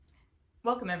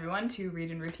Welcome everyone to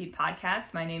Read and Repeat Podcast.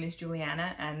 My name is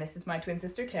Juliana and this is my twin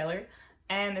sister Taylor.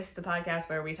 And this is the podcast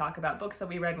where we talk about books that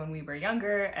we read when we were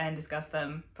younger and discuss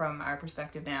them from our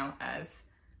perspective now as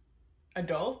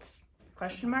adults, ?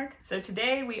 So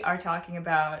today we are talking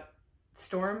about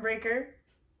Stormbreaker,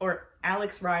 or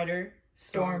Alex Rider,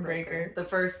 Stormbreaker. The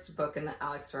first book in the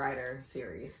Alex Rider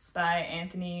series. By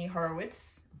Anthony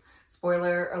Horowitz.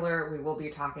 Spoiler alert, we will be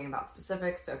talking about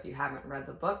specifics, so if you haven't read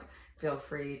the book, feel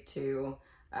free to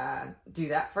do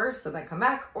that first, so then come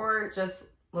back, or just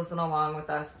listen along with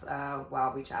us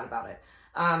while we chat about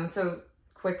it. So,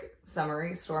 quick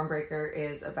summary, Stormbreaker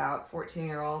is about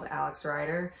 14-year-old Alex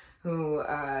Rider, who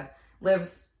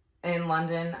lives in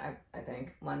London, I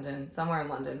think, somewhere in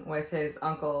London, with his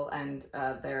uncle and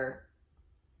their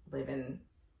live-in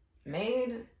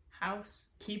maid?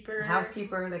 Housekeeper, I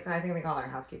think they call her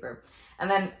housekeeper.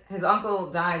 And then his uncle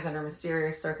dies under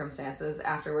mysterious circumstances,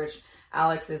 after which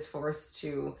Alex is forced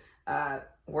to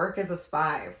work as a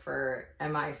spy for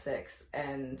MI6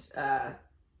 and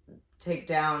take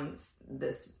down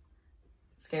this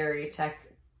scary tech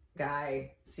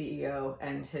guy CEO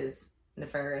and his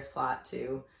nefarious plot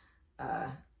to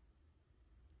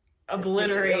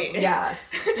obliterate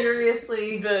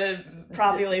seriously the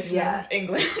population of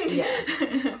England.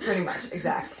 Pretty much,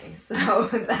 exactly. So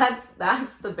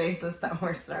that's the basis that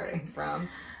we're starting from.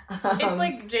 It's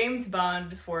like James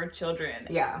Bond for children.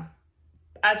 Yeah.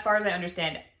 As far as I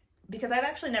understand, because I've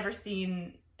actually never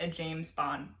seen a James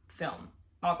Bond film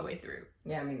all the way through.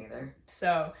 Yeah, me neither.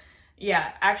 So,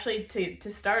 yeah, actually to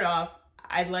start off,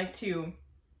 I'd like to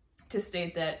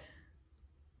state that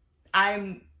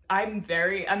I'm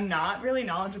not really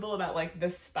knowledgeable about like the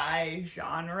spy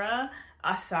genre,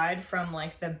 aside from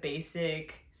like the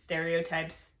basic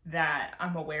stereotypes that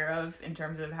I'm aware of in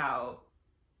terms of how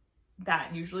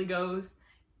that usually goes.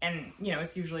 And, you know,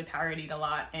 it's usually parodied a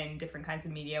lot in different kinds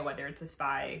of media, whether it's a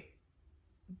spy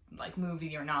like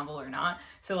movie or novel or not.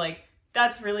 So like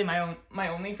that's really my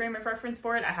only frame of reference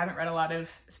for it. I haven't read a lot of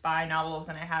spy novels,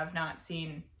 and I have not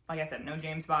seen, like I said, no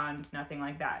James Bond, nothing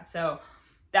like that. So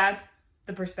that's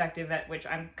the perspective at which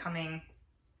I'm coming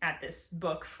at this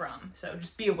book from. So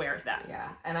just be aware of that. Yeah,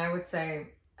 and I would say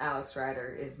Alex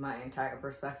Rider is my entire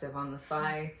perspective on the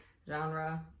spy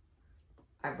genre.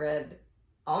 I've read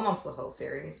almost the whole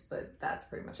series, but that's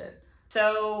pretty much it.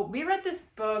 So we read this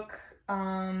book,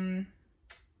 I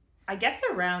guess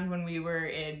around when we were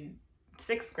in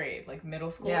 6th grade, like middle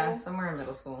school. Yeah, somewhere in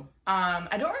middle school.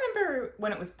 I don't remember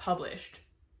when it was published.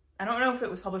 I don't know if it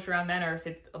was published around then or if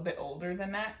it's a bit older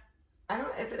than that.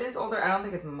 If it is older, I don't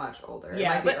think it's much older.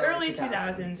 Yeah, it might be but early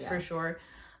 2000s for sure.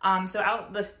 So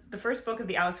the first book of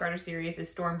the Alex Rider series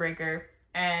is Stormbreaker,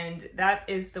 and that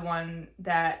is the one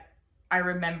that I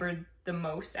remembered the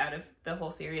most out of the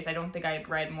whole series. I don't think I had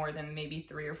read more than maybe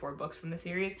 3 or 4 books from the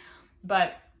series,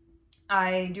 but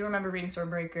I do remember reading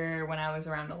Stormbreaker when I was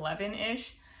around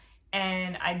 11-ish,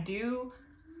 and I do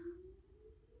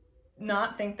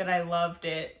not think that I loved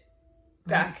it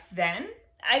back then.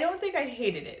 I don't think I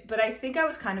hated it, but I think I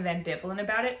was kind of ambivalent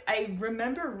about it. I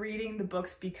remember reading the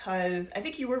books because I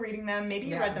think you were reading them. Maybe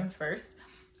you read them first.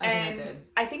 I think I did.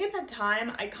 I think at that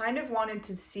time, I kind of wanted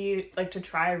to see, like, to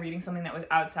try reading something that was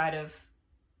outside of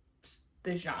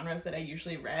the genres that I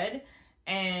usually read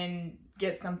and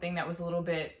get something that was a little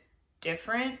bit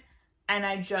different. And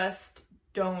I just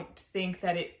don't think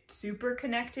that it super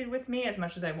connected with me as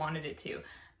much as I wanted it to.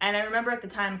 And I remember at the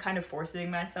time kind of forcing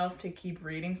myself to keep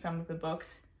reading some of the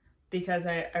books because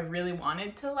I really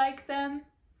wanted to like them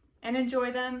and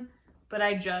enjoy them, but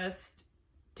I just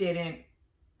didn't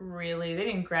really, they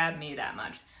didn't grab me that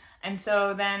much. And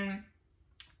so then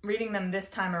reading them this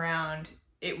time around,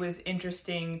 it was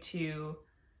interesting to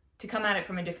come at it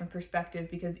from a different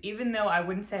perspective, because even though I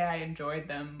wouldn't say I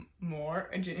enjoyed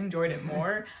it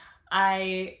more,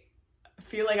 I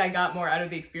feel like I got more out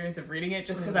of the experience of reading it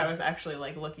just because I was actually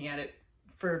like looking at it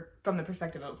from the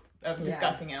perspective of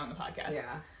discussing it on the podcast.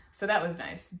 Yeah. So that was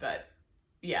nice, but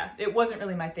yeah, it wasn't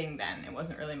really my thing then. It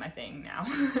wasn't really my thing now.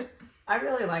 I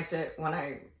really liked it when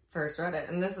I first read it,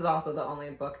 and this is also the only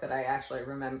book that I actually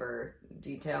remember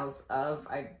details of.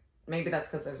 Maybe that's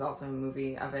because there's also a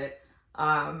movie of it.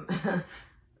 The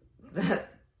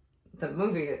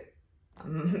movie,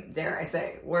 dare I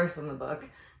say, worse than the book.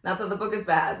 Not that the book is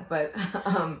bad, but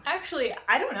actually,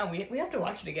 I don't know. We have to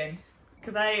watch it again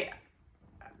because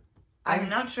I'm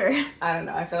not sure. I don't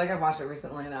know. I feel like I've watched it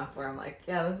recently enough where I'm like,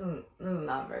 yeah, this is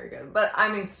not very good. But I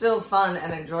mean, still fun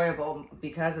and enjoyable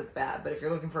because it's bad. But if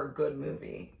you're looking for a good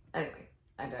movie, anyway,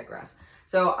 I digress.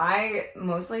 So I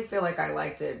mostly feel like I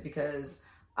liked it because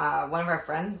One of our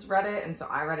friends read it, and so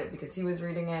I read it because he was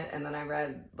reading it, and then I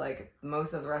read like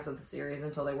most of the rest of the series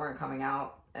until they weren't coming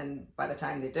out, and by the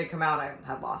time they did come out, I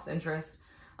had lost interest.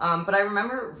 But I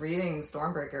remember reading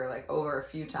Stormbreaker like over a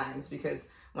few times, because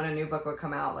when a new book would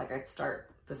come out, like I'd start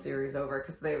the series over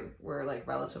because they were like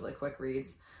relatively quick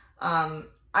reads.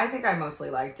 I think I mostly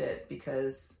liked it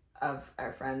because of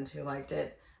our friend who liked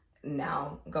it.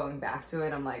 Now going back to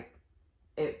it, I'm like,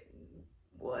 it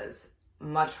was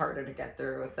much harder to get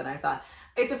through than I thought.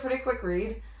 It's a pretty quick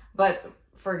read, but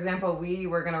for example, we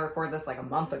were going to record this like a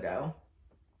month ago,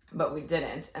 but we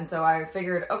didn't. And so I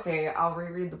figured, okay, I'll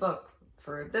reread the book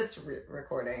for this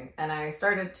recording. And I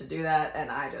started to do that,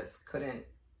 and I just couldn't.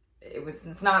 It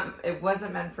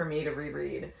wasn't meant for me to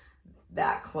reread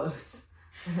that close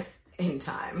in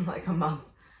time, like a month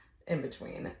in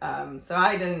between. So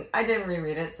I didn't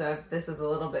reread it. So if this is a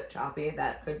little bit choppy,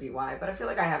 that could be why. But I feel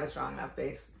like I have a strong enough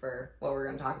base for what we're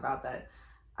going to talk about that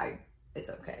it's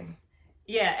okay.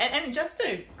 Yeah, and just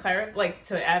to clarify, like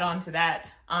to add on to that,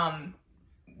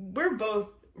 we're both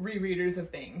rereaders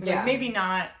of things. Like, maybe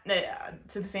not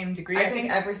to the same degree. I think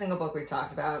every single book we've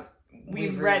talked about,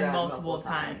 we've read multiple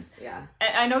times. Yeah.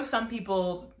 I know some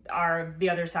people are the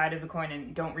other side of the coin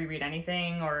and don't reread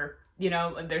anything, or, you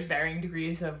know, there's varying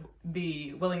degrees of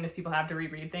the willingness people have to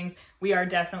reread things. We are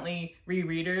definitely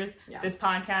rereaders. Yeah. This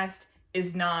podcast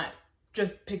is not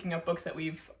just picking up books that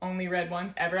we've only read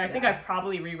once ever. I think I've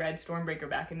probably reread Stormbreaker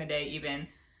back in the day even.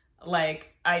 Like,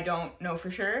 I don't know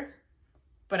for sure,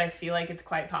 but I feel like it's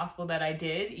quite possible that I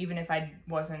did, even if I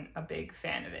wasn't a big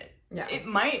fan of it. Yeah. It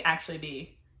might actually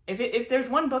be. If there's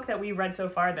one book that we read so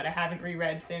far that I haven't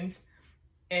reread since,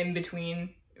 in between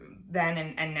then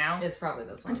and now, it's probably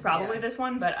this one. It's probably this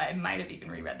one, but I might have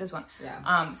even reread this one.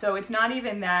 Yeah. So it's not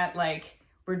even that, like,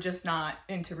 we're just not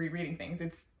into rereading things.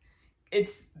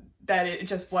 It's that it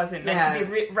just wasn't meant to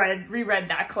be reread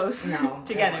that close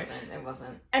together. It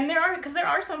wasn't. And there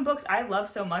are some books I love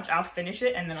so much, I'll finish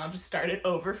it and then I'll just start it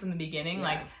over from the beginning. Yeah.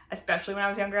 Like, especially when I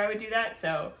was younger, I would do that.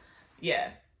 So, yeah,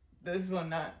 this one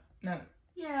not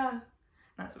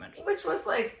so much. Which was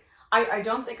like, I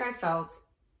don't think I felt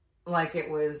like it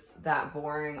was that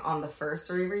boring on the first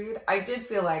reread. I did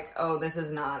feel like, oh, this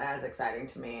is not as exciting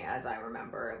to me as I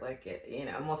remember. Like, it, you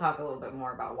know, and we'll talk a little bit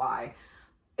more about why.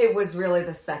 It was really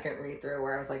the second read through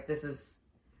where I was like, this is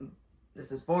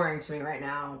boring to me right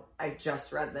now. I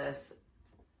just read this.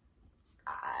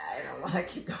 I don't want to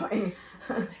keep going.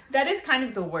 That is kind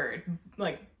of the word,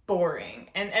 like, boring.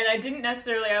 And I didn't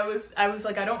necessarily, I was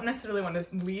like, I don't necessarily want to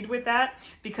lead with that,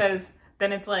 because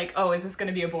then it's like, oh, is this going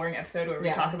to be a boring episode where we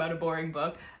talk about a boring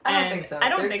book? I don't think so.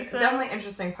 There's definitely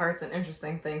interesting parts and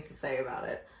interesting things to say about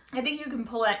it. I think you can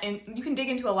pull that in, you can dig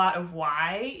into a lot of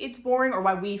why it's boring, or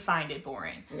why we find it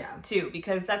boring. Yeah. Too,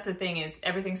 because that's the thing, is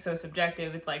everything's so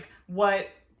subjective. It's like, what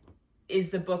is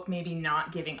the book maybe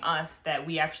not giving us that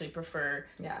we actually prefer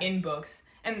in books?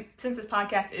 And since this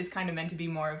podcast is kind of meant to be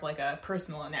more of like a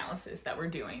personal analysis that we're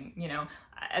doing, you know,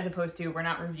 as opposed to, we're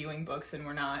not reviewing books and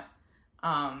we're not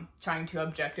trying to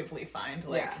objectively find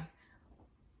like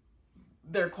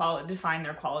their quality, define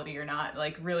their quality or not.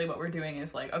 Like, really what we're doing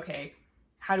is like, okay,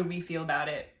 how do we feel about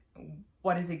it?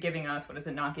 What is it giving us? What is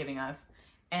it not giving us?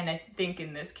 And I think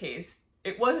in this case,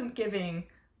 it wasn't giving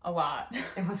a lot.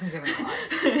 It wasn't giving a lot.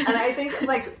 And I think,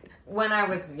 like, when I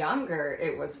was younger,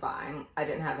 it was fine. I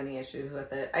didn't have any issues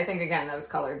with it. I think, again, that was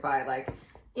colored by, like,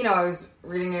 you know, I was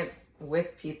reading it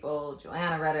with people.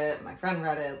 Juliana read it. My friend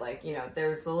read it. Like, you know,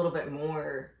 there's a little bit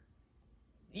more.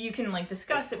 You can, like,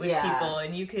 discuss it with people,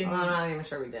 and you can... Well, I'm not even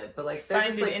sure we did, but, like,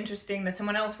 there's find it interesting that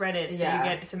someone else read it, so you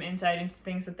get some insight into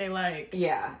things that they like.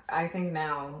 Yeah, I think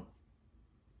now...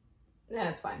 Yeah,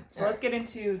 it's fine. So let's get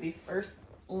into the first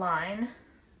line,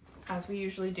 as we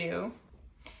usually do.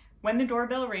 When the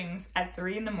doorbell rings at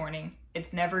 3 a.m,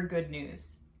 it's never good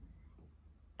news.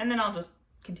 And then I'll just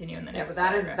continue in the next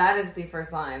paragraph. But that is the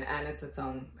first line, and it's its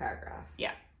own paragraph.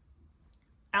 Yeah.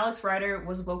 Alex Rider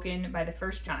was woken by the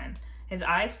first chime. His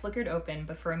eyes flickered open,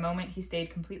 but for a moment he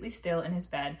stayed completely still in his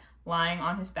bed, lying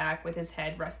on his back with his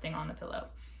head resting on the pillow.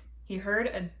 He heard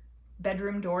a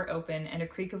bedroom door open and a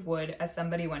creak of wood as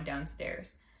somebody went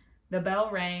downstairs. The bell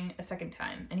rang a second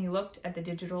time, and he looked at the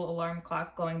digital alarm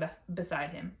clock glowing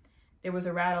beside him. There was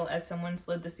a rattle as someone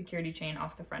slid the security chain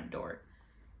off the front door.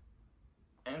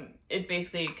 And it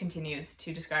basically continues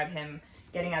to describe him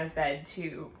getting out of bed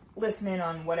to listen in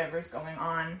on whatever's going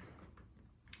on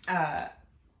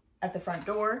at the front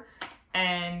door.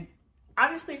 And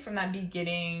obviously from that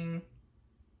beginning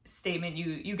statement,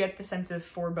 you get the sense of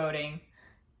foreboding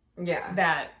Yeah.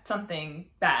 that something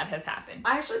bad has happened.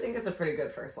 I actually think it's a pretty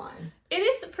good first line. It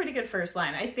is a pretty good first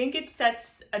line. I think it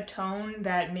sets a tone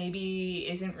that maybe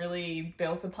isn't really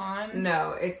built upon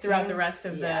No, it throughout seems, the rest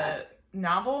of the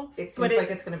novel. It seems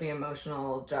like it's going to be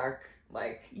emotional, dark,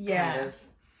 like kind of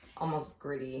almost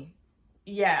gritty.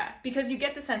 Yeah, because you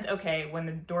get the sense, okay, when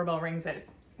the doorbell rings at,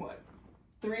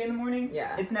 3 a.m?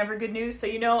 Yeah. It's never good news. So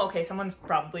you know, okay, someone's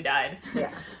probably died.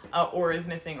 Yeah. Or is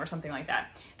missing or something like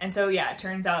that. And so, yeah, it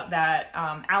turns out that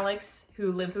Alex,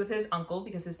 who lives with his uncle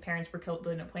because his parents were killed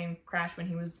in a plane crash when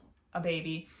he was a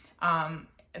baby,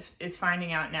 is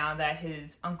finding out now that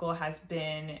his uncle has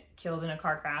been killed in a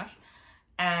car crash.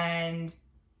 And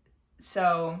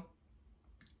so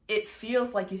it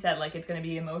feels, like you said, like it's going to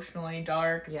be emotionally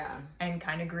dark and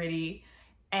kind of gritty.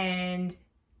 And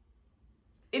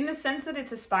in the sense that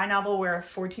it's a spy novel where a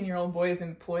 14-year-old boy is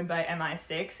employed by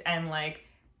MI6 and, like,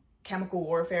 chemical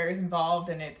warfare is involved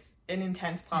and it's an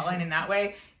intense plotline in that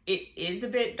way, it is a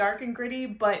bit dark and gritty,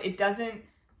 but it doesn't,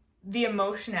 the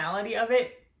emotionality of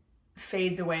it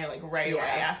fades away, like, right away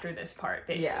after this part,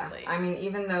 basically. Yeah. I mean,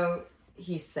 even though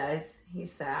he says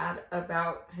he's sad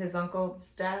about his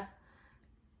uncle's death,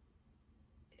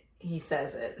 he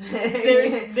says it.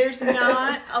 There's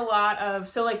not a lot of,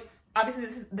 so, like, obviously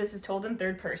this is told in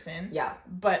third person. Yeah.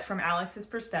 But from Alex's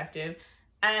perspective,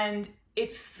 and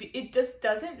it just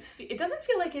doesn't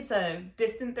feel like it's a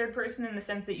distant third person in the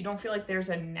sense that you don't feel like there's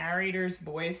a narrator's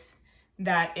voice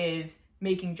that is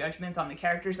making judgments on the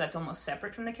characters that's almost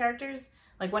separate from the characters.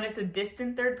 Like when it's a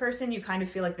distant third person, you kind of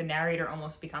feel like the narrator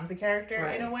almost becomes a character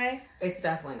in a way. It's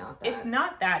definitely not that. It's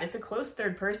not that. It's a close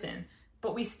third person,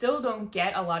 but we still don't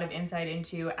get a lot of insight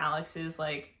into Alex's,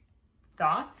 like,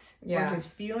 thoughts or his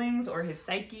feelings or his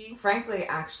psyche. Frankly,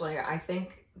 actually, I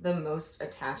think the most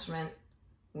attachment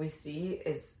we see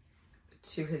is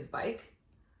to his bike.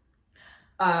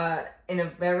 In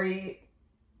a very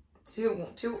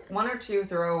one or two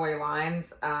throwaway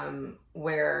lines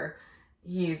where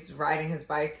he's riding his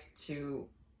bike to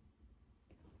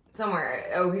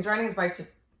somewhere. Oh, he's riding his bike to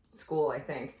school, I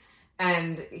think.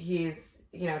 And he's,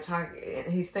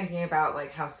 he's thinking about,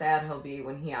 like, how sad he'll be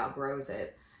when he outgrows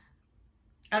it.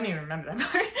 I don't even remember that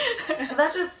part.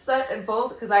 That's just both,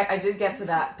 because I did get to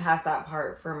past that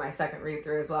part for my second read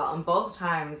through as well. And both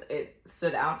times it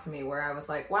stood out to me where I was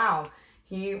like, wow,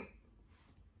 he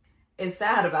is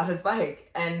sad about his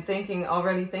bike and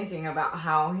already thinking about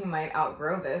how he might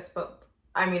outgrow this. But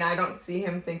I mean, I don't see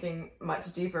him thinking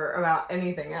much deeper about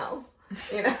anything else,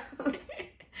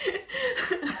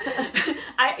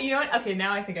 You know what? Okay,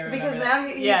 now I think I remember. Because now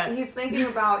he's thinking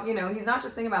about, he's not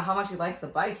just thinking about how much he likes the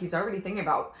bike. He's already thinking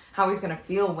about how he's going to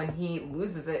feel when he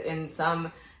loses it in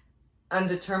some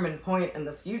undetermined point in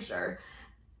the future.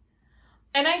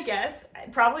 And I guess,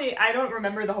 probably, I don't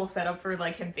remember the whole setup for,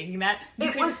 like, him thinking that.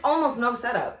 Was almost no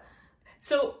setup.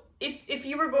 So, if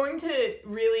you were going to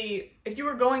really,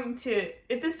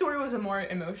 if this story was a more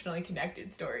emotionally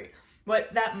connected story,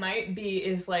 what that might be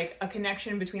is, like, a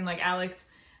connection between, like, Alex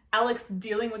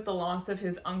dealing with the loss of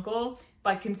his uncle,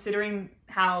 but considering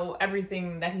how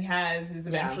everything that he has is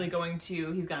eventually he's going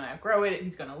to outgrow it,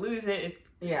 he's going to lose it,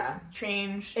 it's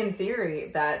changed. In theory,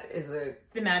 that is a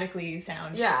thematically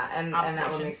sound. Yeah, and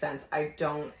that would make sense. I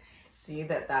don't see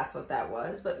that that's what that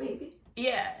was, but maybe.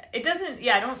 Yeah, it doesn't,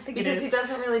 I don't think it is. Because he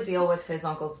doesn't really deal with his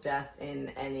uncle's death in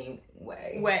any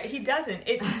way. He doesn't.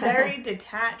 It's very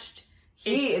detached.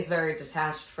 He is very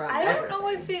detached from I don't everything. know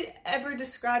if it ever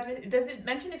describes it. Does it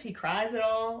mention if he cries at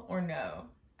all or no?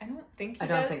 I don't think he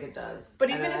does. I don't think it does. But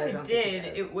even if it did,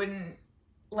 it wouldn't,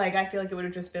 like, I feel like it would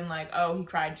have just been like, oh, he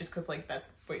cried just because, like, that's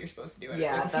what you're supposed to do at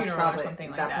like a funeral probably, or something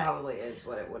like that. That probably is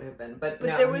what it would have been. But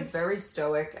no, there was, he's very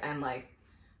stoic and, like,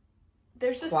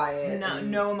 there's just quiet.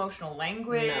 No emotional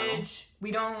language. No.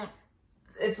 We don't...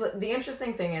 It's the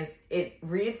interesting thing is it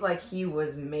reads like he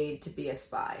was made to be a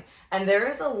spy, and there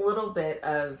is a little bit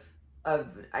of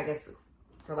I guess,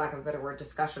 for lack of a better word,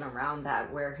 discussion around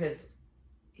that where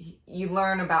you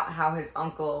learn about how his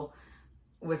uncle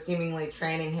was seemingly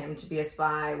training him to be a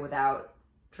spy without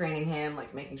training him,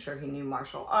 like making sure he knew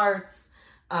martial arts,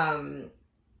 a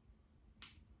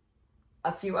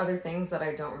few other things that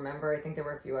I don't remember. I think there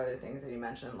were a few other things that he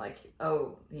mentioned, like,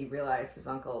 oh, he realized his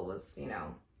uncle was,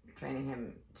 training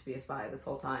him to be a spy this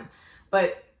whole time.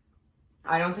 But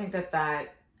I don't think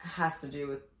that has to do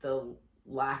with the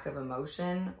lack of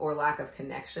emotion or lack of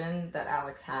connection that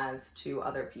Alex has to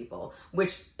other people,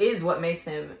 which is what makes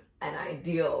him an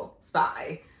ideal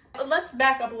spy. Let's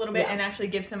back up a little bit and actually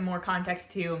give some more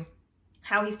context to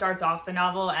how he starts off the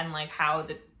novel and, like, how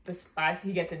the spies,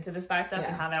 he gets into the spy stuff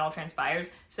and how that all transpires.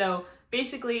 So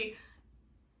basically,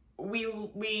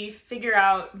 we figure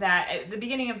out that at the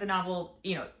beginning of the novel,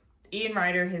 you know, Ian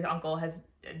Ryder, his uncle, has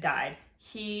died.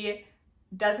 He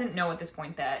doesn't know at this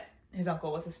point that his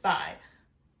uncle was a spy.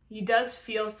 He does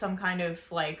feel some kind of,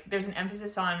 like, there's an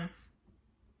emphasis on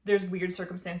there's weird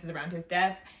circumstances around his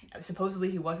death. Supposedly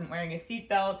he wasn't wearing a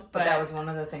seatbelt, but that was one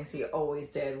of the things he always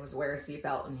did, was wear a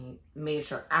seatbelt, and he made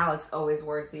sure Alex always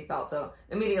wore a seatbelt. So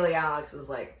immediately Alex is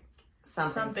like,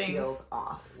 something feels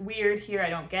off. Weird here, I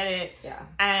don't get it. Yeah.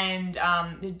 And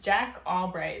Jack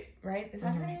Albright, right? Is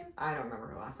that her name? I don't remember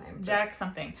her last name. Jack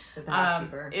something. Is the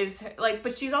housekeeper. Is like,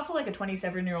 but she's also like a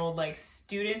 27-year-old like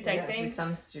student, I think. She's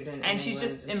some student and she's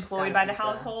just employed by the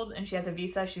household, and she has a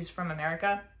visa. She's from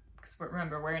America, because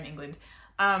remember, we're in England.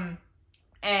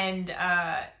 And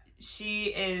she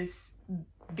is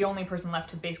the only person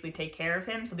left to basically take care of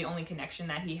him, so the only connection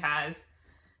that he has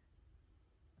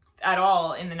at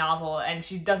all in the novel, and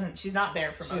she's not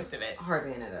there for most of it.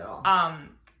 Hardly in it at all.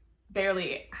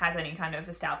 Barely has any kind of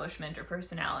establishment or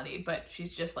personality, but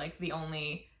she's just like the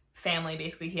only family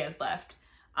basically he has left,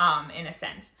 in a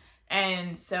sense.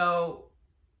 And so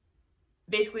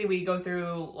basically we go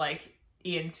through like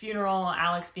Ian's funeral,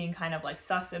 Alex being kind of like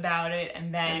sus about it,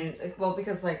 and then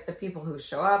because like the people who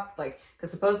show up, like,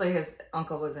 because supposedly his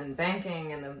uncle was in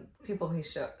banking, and the people who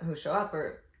show up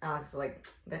are, Alex is like,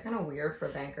 they're kind of weird for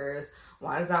bankers.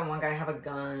 Why does that one guy have a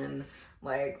gun?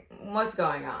 Like, what's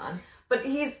going on? But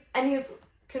he's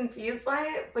confused by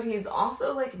it, but he's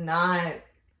also like not.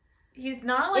 He's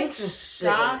not like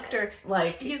shocked or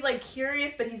like, he's like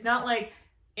curious, but he's not like,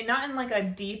 not in like a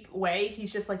deep way.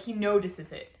 He's just like, he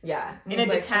notices it. Yeah. In a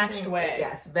like detached way.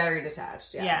 Yes, very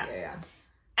detached. Yeah.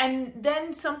 And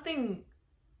then something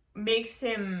makes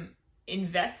him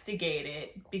investigate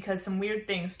it, because some weird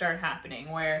things start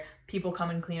happening where people come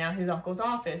and clean out his uncle's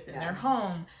office in their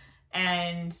home,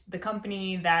 and the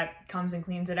company that comes and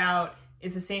cleans it out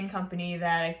is the same company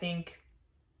that I think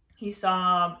he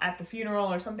saw at the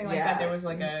funeral or something like that. There was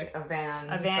like a van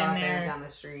there down the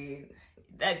street.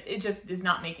 That it just is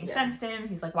not making sense to him.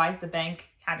 He's like, why is the bank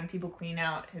having people clean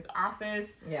out his office?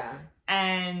 Yeah.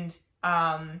 And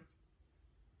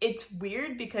it's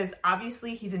weird because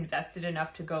obviously he's invested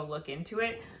enough to go look into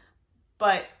it,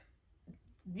 but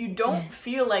you don't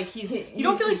feel like he's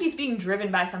being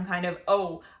driven by some kind of,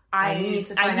 I need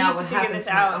to find out what happened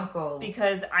to my uncle,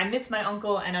 because I miss my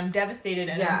uncle and I'm devastated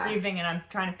and I'm grieving and I'm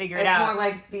trying to figure it out. It's more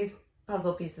like, these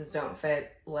puzzle pieces don't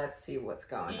fit. Let's see what's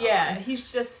going on. Yeah, he's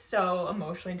just so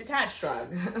emotionally detached.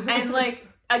 Shrug. And like,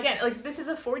 again, like, this is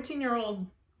a 14-year-old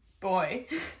boy.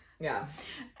 Yeah.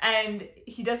 And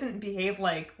he doesn't behave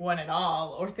like one at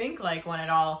all or think like one at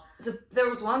all. So there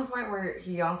was one point where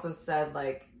he also said,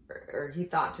 like, or he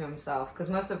thought to himself, because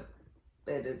most of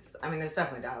it is, I mean, there's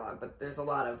definitely dialogue, but there's a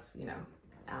lot of,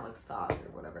 Alex thought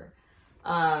or whatever.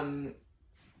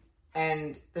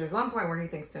 And there's one point where he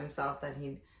thinks to himself that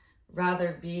he'd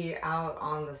rather be out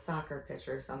on the soccer pitch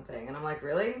or something. And I'm like,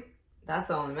 really? That's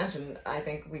the only mention I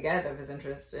think we get of his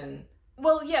interest in...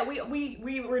 Well, yeah,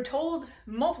 we were told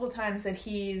multiple times that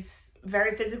he's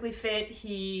very physically fit.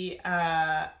 His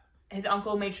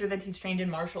uncle made sure that he's trained in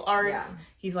martial arts. Yeah.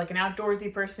 He's like an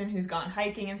outdoorsy person who's gone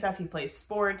hiking and stuff. He plays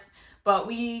sports. But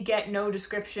we get no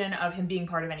description of him being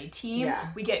part of any team. Yeah.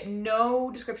 We get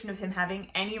no description of him having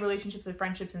any relationships or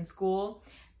friendships in school.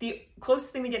 The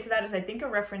closest thing we get to that is, I think, a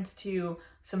reference to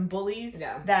some bullies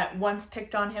that once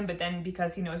picked on him, but then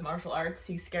because he knows martial arts,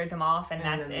 he scared them off, and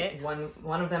that's it.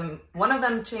 One of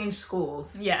them changed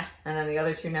schools. Yeah. And then the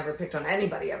other two never picked on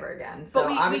anybody ever again. So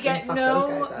but we get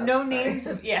no names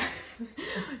of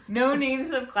no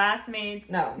names of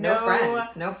classmates. No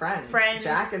friends.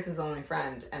 Jack is his only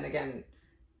friend, and again,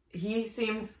 he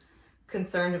seems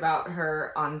concerned about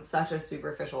her on such a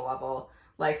superficial level.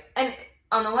 Like, and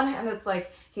on the one hand, it's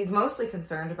like, he's mostly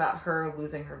concerned about her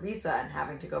losing her visa and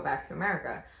having to go back to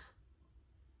America.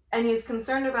 And he's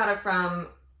concerned about it from,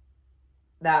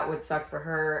 that would suck for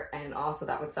her, and also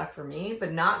that would suck for me,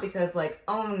 but not because, like,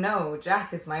 oh no,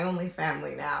 Jack is my only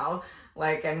family now.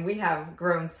 Like, and we have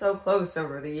grown so close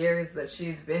over the years that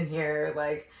she's been here.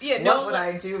 Like, what would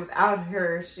I do without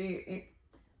her?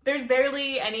 There's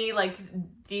barely any, like,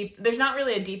 there's not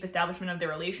really a deep establishment of their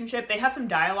relationship. They have some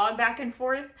dialogue back and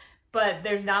forth, but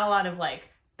there's not a lot of, like,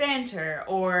 banter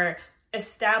or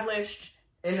established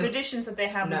traditions that they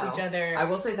have with each other. I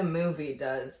will say the movie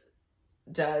does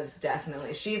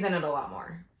definitely. She's in it a lot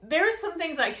more. There are some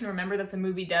things I can remember that the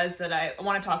movie does that I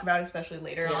want to talk about, especially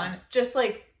later on. Just,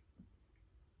 like,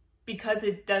 because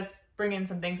it does bring in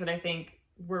some things that I think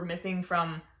were missing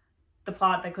from the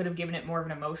plot that could have given it more of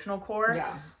an emotional core.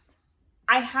 Yeah.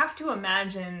 I have to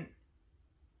imagine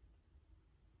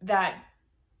that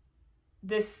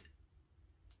this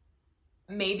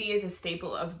maybe is a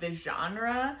staple of the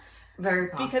genre. Very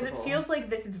possible. Because it feels like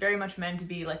this is very much meant to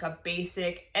be like a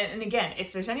basic, and again,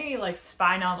 if there's any like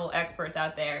spy novel experts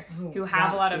out there who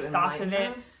have a lot of thoughts of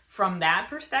it from that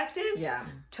perspective,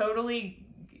 totally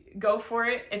go for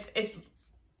it. If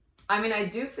I mean, I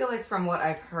do feel like from what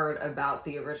I've heard about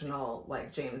the original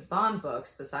like James Bond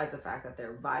books, besides the fact that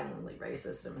they're violently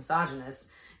racist and misogynist,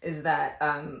 is that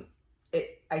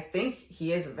I think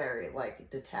he is a very like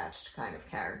detached kind of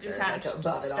character, like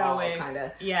above it all, kind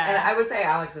of. Yeah, and I would say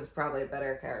Alex is probably a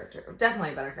better character,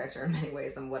 definitely a better character in many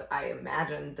ways than what I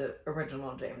imagined the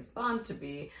original James Bond to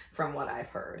be from what I've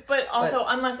heard. But also,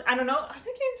 unless I don't know, are there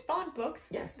James Bond books?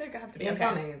 Yes, there have to be. Ian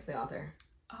Fleming is the author.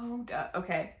 Oh,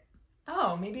 okay.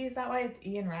 Oh, maybe is that why it's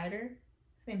Ian Ryder?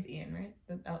 His name's Ian,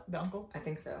 right? The uncle. I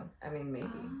think so. I mean, maybe.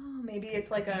 Oh, maybe it's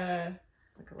like a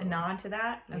nod to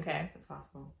that. Maybe. Okay, it's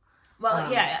possible.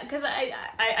 Well, yeah, because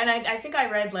I think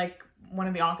I read like one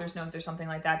of the author's notes or something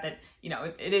like that you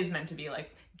know it is meant to be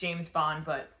like James Bond,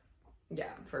 but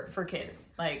for kids.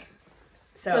 Like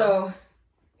so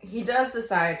he does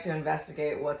decide to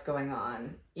investigate what's going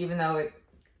on, even though it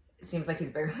seems like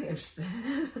he's barely interested.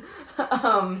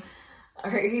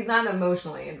 Or he's not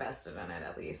emotionally invested in it,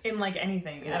 at least. In like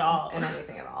anything at all. In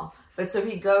anything at all. But so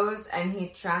he goes and he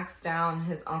tracks down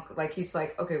his uncle. Like he's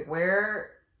like, okay,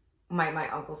 where might my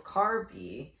uncle's car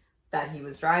be that he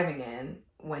was driving in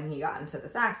when he got into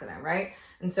this accident, right?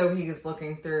 And so he was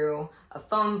looking through a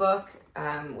phone book,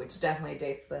 which definitely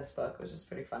dates this book, which is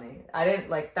pretty funny. I didn't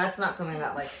like, that's not something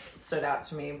that like stood out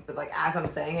to me, but like as I'm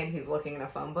saying it, he's looking in a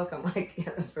phone book. I'm like, yeah,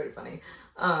 that's pretty funny.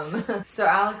 So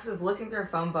Alex is looking through a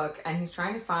phone book and he's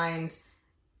trying to find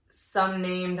some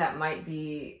name that might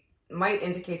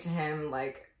indicate to him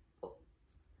like,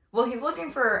 well, he's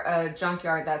looking for a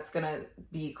junkyard that's going to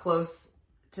be close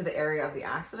to the area of the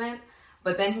accident,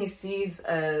 but then he sees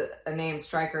a name,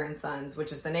 Stryker and Sons,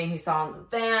 which is the name he saw in the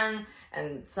van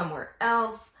and somewhere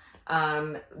else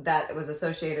that was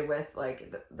associated with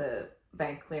like the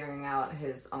bank clearing out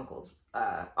his uncle's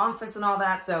office and all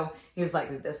that. So he was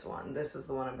like, this is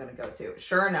the one I'm going to go to.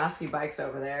 Sure enough, he bikes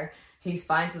over there. He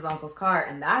finds his uncle's car,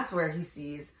 and that's where he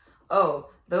sees, oh,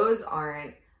 those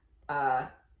aren't...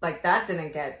 like, that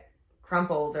didn't get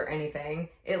crumpled or anything.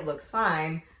 It looks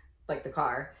fine, like the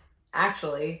car.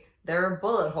 Actually, there are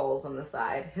bullet holes on the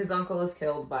side. His uncle is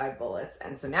killed by bullets.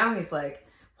 And so now he's like,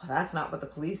 well, that's not what the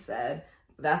police said.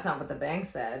 That's not what the bank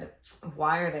said.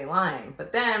 Why are they lying?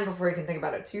 But then, before he can think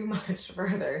about it too much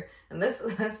further, and this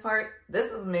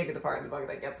is maybe the part of the book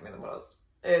that gets me the most,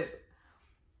 is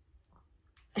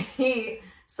he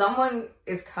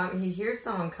hears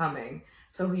someone coming,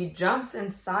 so he jumps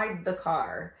inside the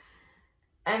car,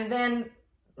 and then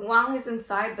while he's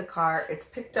inside the car, it's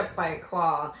picked up by a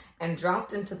claw and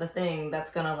dropped into the thing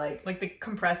that's gonna like the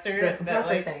compressor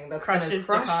thing that's crushes gonna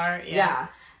crush the car. Yeah.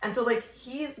 And so like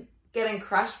he's getting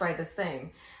crushed by this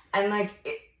thing, and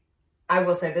like I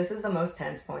will say this is the most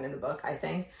tense point in the book, I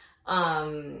think,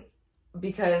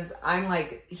 because I'm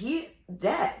like, he's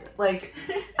dead. Like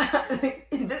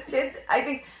this kid, I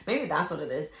think maybe that's what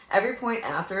it is. Every point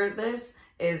after this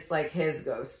is like his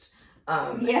ghost.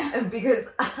 Because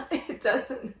it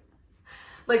doesn't,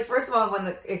 like, first of all,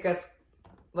 when it gets,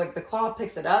 like, the claw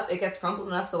picks it up, it gets crumpled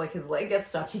enough so, like, his leg gets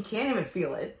stuck. He can't even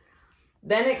feel it.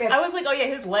 Then it gets... I was like, oh,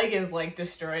 yeah, his leg is, like,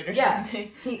 destroyed or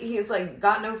something. He's, like,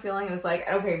 got no feeling, and it's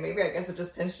like, okay, maybe I guess it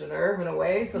just pinched a nerve in a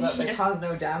way so that it caused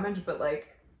no damage, but,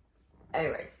 like,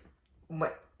 anyway,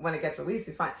 when it gets released,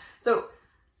 he's fine. So,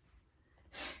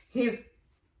 he's...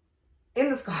 in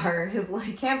this car, his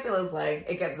leg can't feel his leg.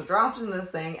 It gets dropped into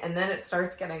this thing, and then it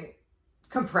starts getting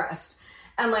compressed.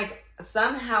 And like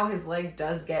somehow his leg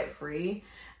does get free,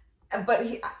 but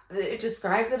it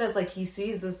describes it as like he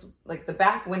sees this, like the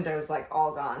back window is like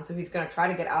all gone, so he's gonna try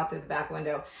to get out through the back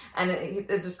window, and it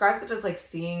describes it as like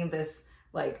seeing this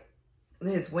like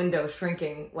his window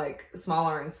shrinking like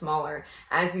smaller and smaller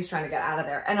as he's trying to get out of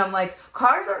there. And I'm like,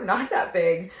 cars are not that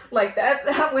big. Like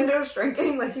that window's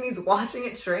shrinking, like, and he's watching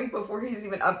it shrink before he's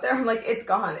even up there. I'm like, it's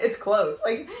gone. It's close.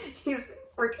 Like he's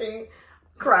freaking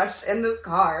crushed in this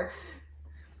car.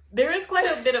 There is quite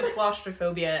a bit of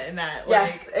claustrophobia in that.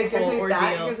 Yes, like, it gives me ordeal.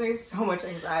 that. It gives me so much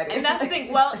anxiety. And that's the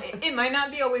thing. Well, it might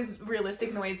not be always realistic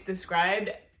in the way it's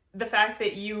described. The fact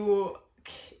that you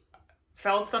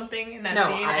felt something in that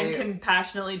scene and can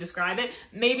passionately describe it,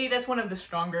 maybe that's one of the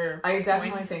stronger I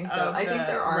definitely think so. I think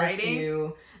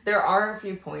there are a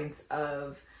few points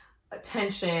of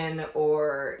tension,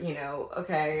 or, you know,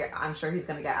 okay, I'm sure he's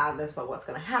gonna get out of this, but what's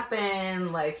gonna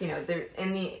happen? Like, you know, they're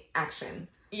in the action.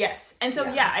 Yes. And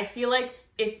so, yeah, I feel like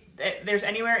if there's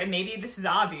anywhere, and maybe this is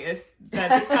obvious, that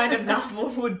this kind of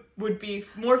novel would be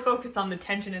more focused on the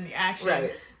tension and the action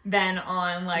than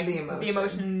on like the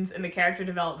emotions and the character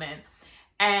development.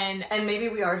 And maybe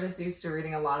we are just used to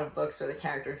reading a lot of books where the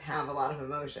characters have a lot of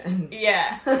emotions.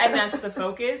 Yeah, and that's the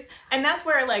focus. And that's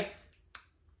where, like,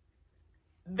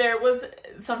 there was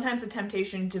sometimes a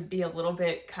temptation to be a little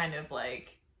bit kind of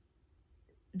like,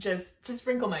 just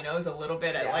sprinkle my nose a little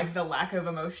bit at like the lack of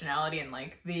emotionality and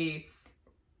like the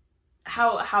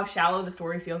how shallow the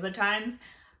story feels at times.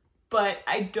 But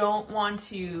I don't want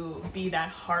to be that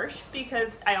harsh,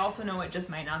 because I also know it just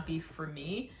might not be for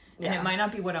me, and it might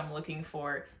not be what I'm looking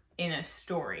for in a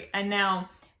story. And now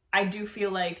I do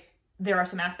feel like there are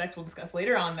some aspects we'll discuss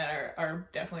later on that are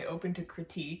definitely open to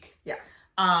critique. Yeah.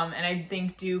 And I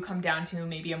think do come down to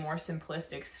maybe a more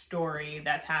simplistic story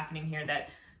that's happening here, that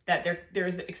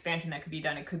there's expansion that could be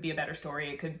done. It could be a better story.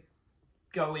 It could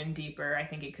go in deeper. I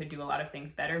think it could do a lot of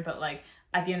things better. But like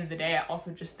at the end of the day, I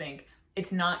also just think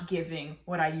it's not giving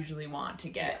what I usually want to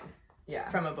get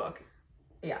from a book.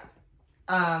 Yeah.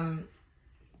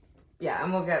 Yeah,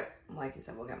 and we'll get, like you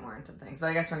said, we'll get more into things. But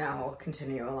I guess for now we'll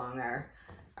continue along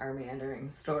our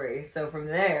meandering story. So from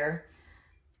there...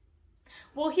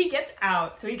 Well, he gets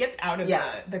out. So he gets out of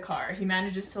the car. He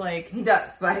manages to like... He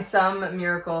does, by some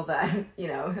miracle that,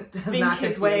 does think not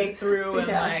his way through and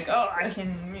like, oh, I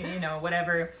can,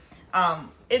 whatever.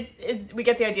 We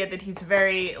get the idea that he's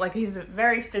he's a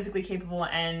very physically capable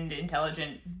and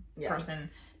intelligent person.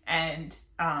 And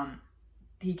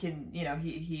he can,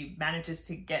 he manages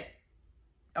to get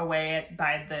away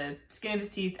by the skin of his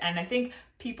teeth. And I think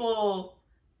people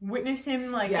witness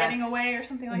him like getting away or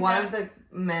something like that. One of the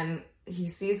men... He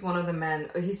sees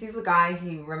the guy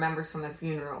he remembers from the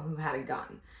funeral who had a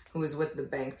gun, who was with the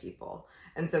bank people.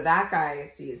 And so that guy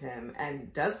sees him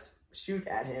and does shoot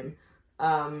at him.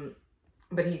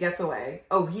 But he gets away.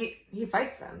 Oh, he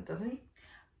fights them, doesn't he?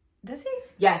 Does he?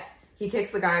 Yes. He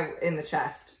kicks the guy in the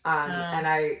chest. And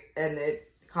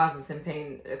it causes him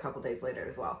pain a couple days later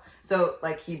as well. So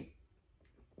he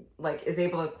is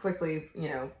able to quickly,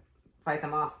 fight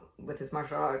them off with his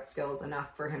martial arts skills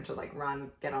enough for him to run,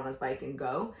 get on his bike and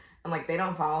go. And they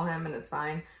don't follow him and it's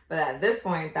fine. But at this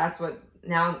point, that's what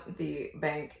now the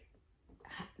bank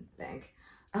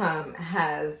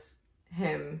has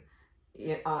him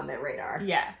on their radar.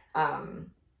 Yeah.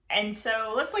 And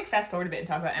so let's fast forward a bit and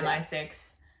talk about MI6.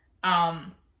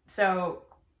 So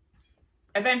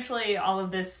eventually all of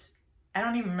this, I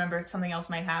don't even remember if something else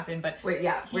might happen, but we're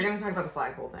going to talk about the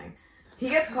flagpole thing. He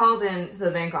gets called in to the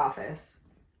bank office.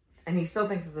 And he still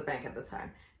thinks it's a bank at this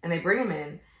time. And they bring him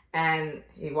in, and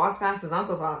he walks past his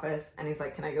uncle's office, and he's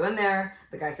like, can I go in there?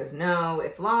 The guy says, no,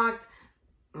 it's locked.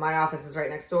 My office is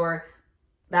right next door.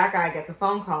 That guy gets a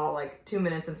phone call 2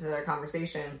 minutes into their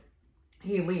conversation.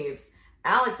 He leaves.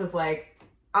 Alex is like,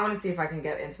 I want to see if I can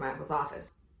get into my uncle's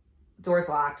office. Door's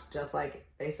locked, just like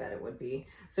they said it would be.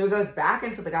 So he goes back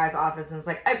into the guy's office, and is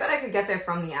like, I bet I could get there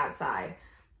from the outside.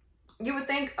 You would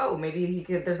think, oh, maybe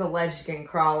there's a ledge he can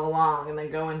crawl along and then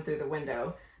go in through the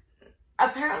window.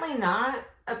 Apparently not.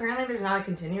 Apparently there's not a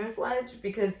continuous ledge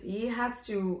because he has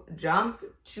to jump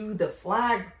to the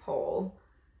flagpole.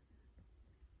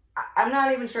 I'm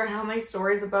not even sure how many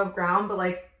stories above ground,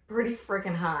 but pretty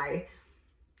freaking high.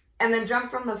 And then jump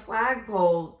from the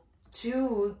flagpole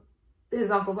to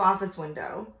his uncle's office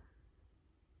window.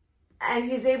 And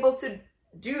he's able to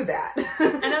do that.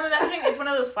 And I'm imagining it's one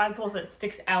of those flagpoles that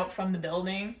sticks out from the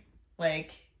building,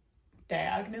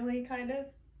 diagonally, kind of.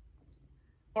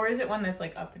 Or is it one that's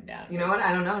up and down? You know what?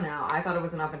 I don't know now. I thought it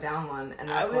was an up and down one, and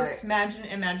that's why. I was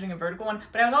imagining a vertical one,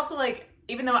 but I was also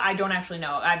even though I don't actually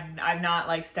know, I've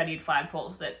not studied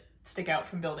flagpoles that stick out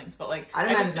from buildings, but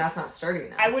I'd imagine that's not sturdy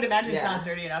enough. I would imagine it's not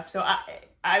sturdy enough, so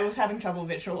I was having trouble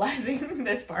visualizing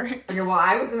this part. Okay, well,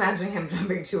 I was imagining him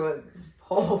jumping to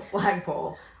a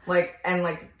flagpole.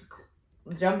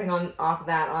 Jumping off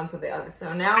that onto the other.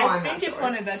 So now I'm not sure. I think it's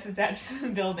one that's attached to the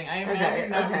building. I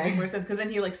imagine that would make more sense because then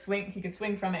he swing. He could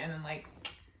swing from it and then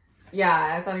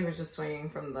Yeah, I thought he was just swinging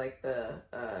from the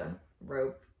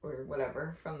rope or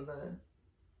whatever from the.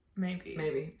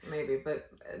 Maybe, but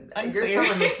yours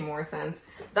probably makes more sense.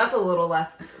 That's a little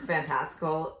less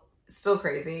fantastical. Still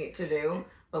crazy to do,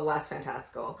 but less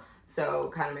fantastical.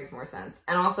 So kind of makes more sense.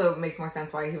 And also makes more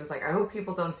sense why he was like, I hope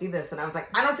people don't see this. And I was like,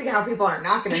 I don't see how people are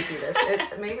not going to see this.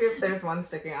 Maybe if there's one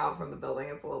sticking out from the building,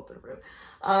 it's a little different.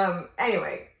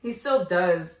 Anyway, he still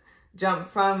does jump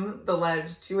from the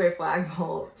ledge to a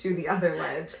flagpole to the other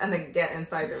ledge and then get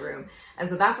inside the room. And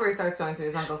so that's where he starts going through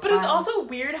his uncle's files. But it's also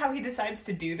weird how he decides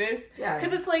to do this. Yeah.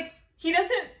 Because it's he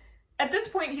doesn't... at this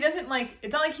point, he doesn't, like,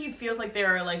 it's not like he feels like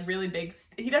there are, like, really big,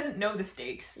 he doesn't know the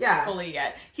stakes fully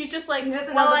yet. He's just like, he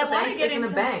doesn't know that the bank isn't a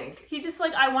bank. He's just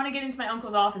like, I want to get into my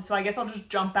uncle's office, so I guess I'll just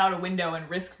jump out a window and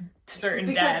risk certain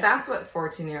death. Because that's what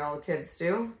 14-year-old kids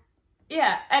do.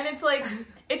 Yeah, and it's like,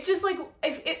 it's just like,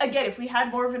 if we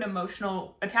had more of an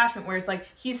emotional attachment where it's like,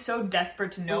 he's so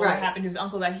desperate to know what happened to his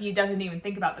uncle that he doesn't even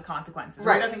think about the consequences.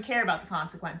 Or he doesn't care about the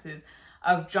consequences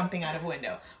of jumping out of a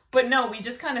window. But no, we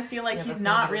just kind of feel like he's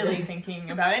not really thinking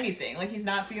about anything. Like, he's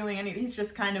not feeling anything. He's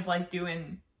just kind of, like,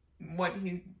 doing what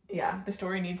the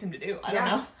story needs him to do. I don't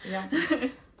know.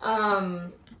 Yeah.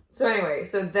 So anyway,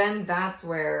 so then that's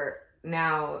where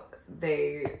now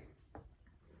they...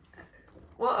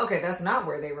 Well, okay, that's not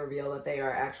where they reveal that they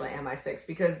are actually MI6,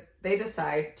 because they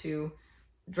decide to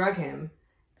drug him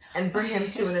and bring him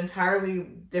to an entirely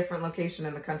different location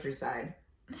in the countryside.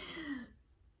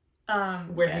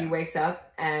 Where he wakes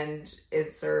up and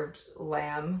is served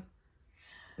lamb.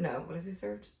 No, what is he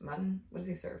served? Mutton? What is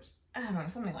he served? I don't know,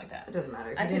 something like that. It doesn't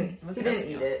matter. He didn't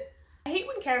eat it. I hate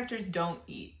when characters don't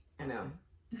eat. I know.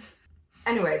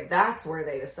 Anyway, that's where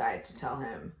they decide to tell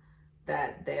him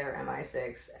that they're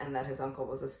MI6 and that his uncle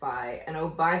was a spy. And oh,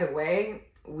 by the way,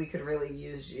 we could really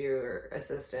use your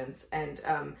assistance. And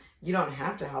you don't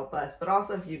have to help us. But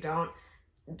also, if you don't,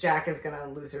 Jack is going to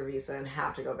lose her visa and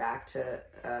have to go back to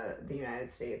the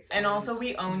United States. And also,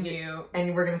 we own you.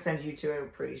 And we're going to send you to a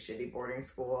pretty shitty boarding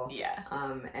school. Yeah.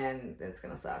 And it's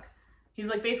going to suck. He's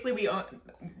like, basically, we own...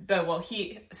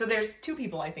 So there's two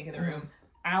people, I think, in the room.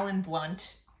 Alan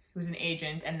Blunt, who's an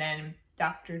agent, and then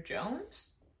Dr. Jones?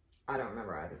 I don't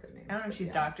remember either of their names. I don't know if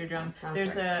she's Dr. Jones.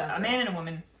 There's right. a man and a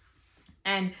woman.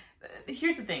 And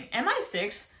here's the thing.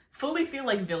 MI6 fully feel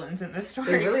like villains in this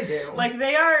story. They really do. Like,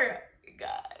 they are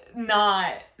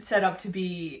not set up to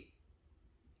be,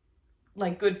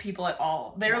 like, good people at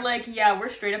all. They're like, yeah, we're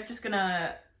straight up just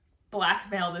gonna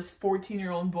blackmail this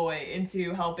 14-year-old boy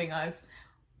into helping us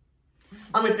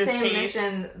on the same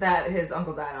mission that his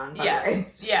uncle died on, by the way.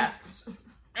 Yeah.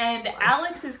 And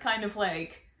Alex is kind of,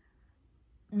 like,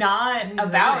 not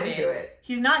about it.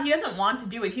 He doesn't want to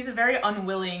do it. He's a very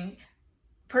unwilling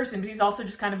person, but he's also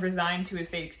just kind of resigned to his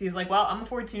fate, because he's like, well, I'm a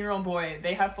 14-year-old boy.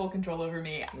 They have full control over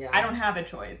me. Yeah. I don't have a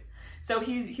choice. So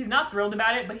he's not thrilled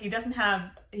about it, but he's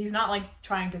not, like,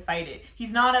 trying to fight it.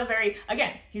 He's not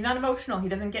he's not emotional. He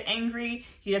doesn't get angry.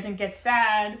 He doesn't get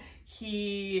sad.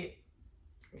 He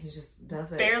just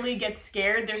does it. Barely gets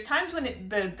scared. There's times when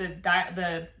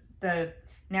the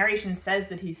narration says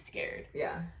that he's scared.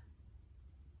 Yeah.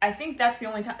 I think that's the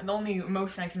only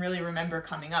emotion I can really remember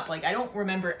coming up. Like, I don't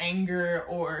remember anger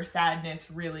or sadness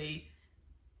really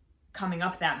coming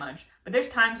up that much. But there's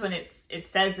times when it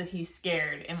says that he's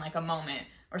scared in, like, a moment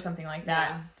or something like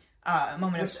that. Yeah. A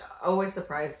moment which always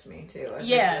surprised me too. Like,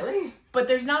 really? But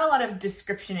there's not a lot of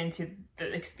description into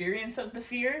the experience of the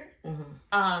fear.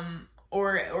 Mm-hmm.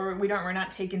 Or we're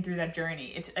not taken through that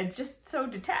journey. It's just so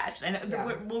detached. And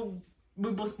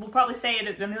we'll probably say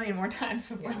it a million more times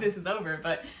before this is over,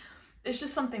 but there's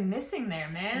just something missing there,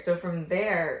 man. So from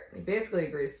there, he basically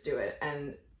agrees to do it,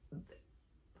 and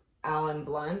Alan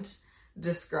Blunt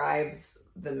describes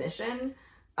the mission,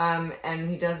 and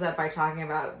he does that by talking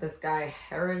about this guy,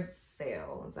 Herod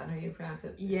Sale. Is that how you pronounce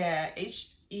it? Yeah,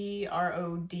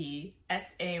 Herodsayle.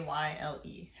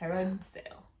 Herod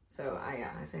Sale. So,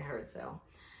 I say Herod Sale.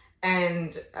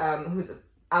 And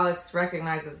Alex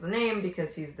recognizes the name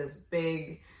because he's this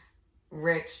big,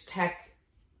 rich tech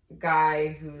guy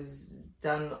who's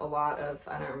done a lot of,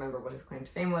 I don't remember what his claim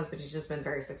to fame was, but he's just been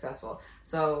very successful.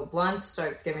 So Blunt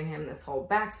starts giving him this whole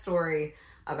backstory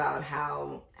about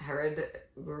how Herod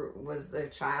was a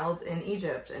child in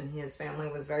Egypt and his family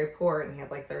was very poor and he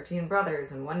had like 13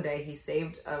 brothers. And one day he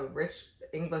saved a rich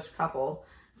English couple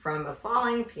from a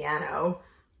falling piano,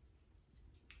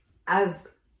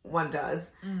 as one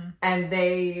does. Mm. And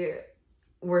they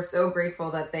were so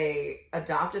grateful that they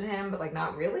adopted him, but like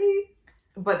not really.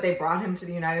 But they brought him to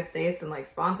the United States and like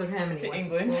sponsored him, and he went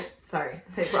to school. Sorry,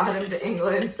 they brought him to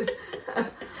England.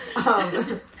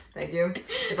 Thank you.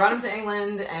 They brought him to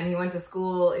England, and he went to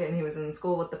school, and he was in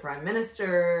school with the Prime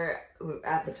Minister, who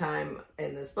at the time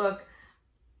in this book,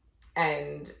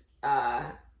 and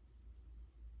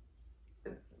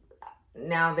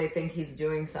now they think he's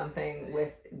doing something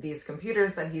with these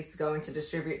computers that he's going to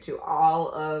distribute to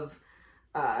all of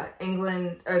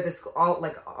England, or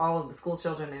all of the school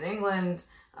children in England,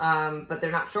 but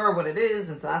they're not sure what it is,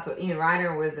 and so that's what Ian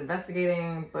Ryder was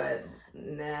investigating, but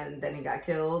then he got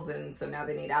killed, and so now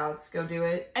they need Alex to go do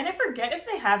it. And I forget if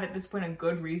they have at this point a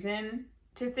good reason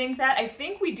to think that. I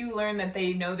think we do learn that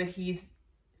they know that he's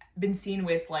been seen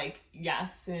with, like,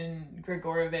 Yasin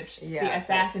Grigorovich, Yeah, the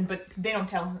assassin, but they don't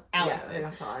tell Alex they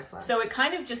don't tell Alex that. So it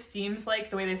kind of just seems like,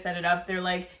 the way they set it up, they're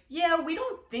like, yeah, we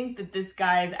don't think that this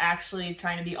guy is actually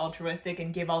trying to be altruistic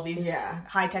and give all these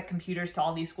high-tech computers to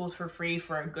all these schools for free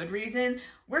for a good reason.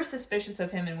 We're suspicious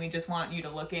of him, and we just want you to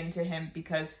look into him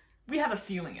because we have a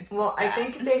feeling it's bad. I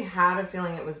think they had a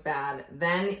feeling it was bad.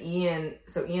 Then Ian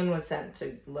was sent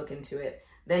to look into it.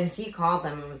 Then he called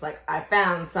them and was like, I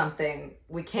found something.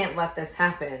 We can't let this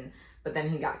happen. But then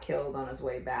he got killed on his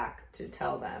way back to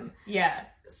tell them. Yeah.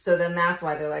 So then that's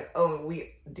why they're like, oh,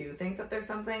 we do think that there's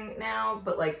something now.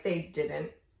 But, like, they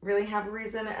didn't really have a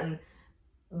reason. And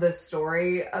the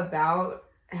story about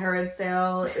Herod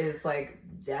Sale is, like,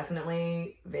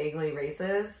 definitely vaguely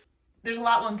racist. There's a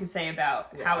lot one could say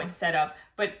about how it's set up,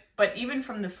 but even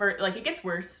from the first, like, it gets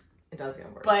worse. It does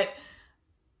get worse. But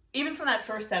even from that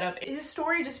first setup, his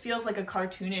story just feels like a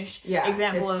cartoonish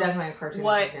example of it's definitely a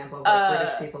cartoonish example of what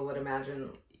British people would imagine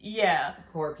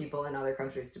poor people in other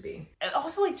countries to be.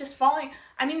 Also, like, just falling,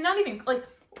 I mean, not even, like,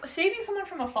 saving someone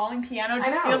from a falling piano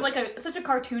just feels like such a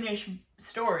cartoonish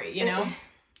story, you know?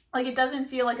 Like, it doesn't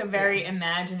feel like a very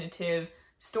imaginative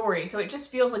story, so it just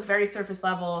feels like very surface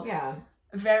level. Yeah.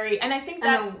 And I think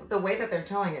that... And the way that they're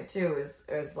telling it, too,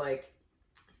 is like,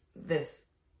 this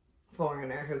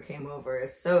foreigner who came over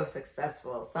is so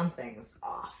successful, something's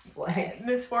off. Like,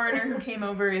 this foreigner who came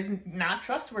over is not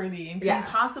trustworthy and couldn't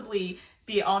possibly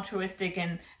be altruistic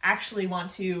and actually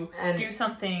want to do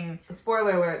something.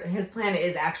 Spoiler alert, his plan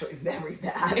is actually very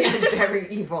bad and very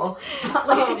evil.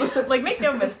 Like, make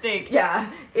no mistake.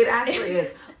 Yeah, it actually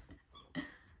is.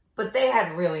 But they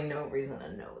had really no reason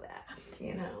to know that.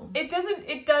 You know, I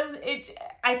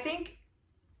think,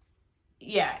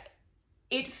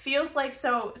 it feels like,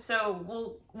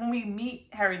 when we meet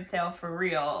Herod Sale for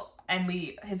real, and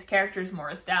his character's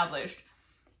more established,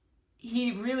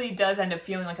 he really does end up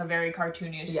feeling like a very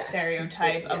cartoonish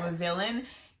stereotype of a villain,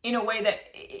 in a way that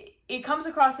it comes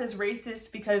across as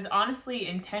racist, because honestly,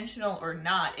 intentional or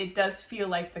not, it does feel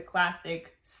like the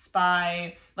classic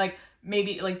spy, like,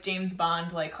 maybe, like, James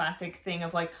Bond, like, classic thing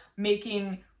of, like,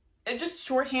 making... just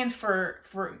shorthand for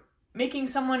making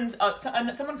someone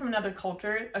from another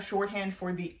culture a shorthand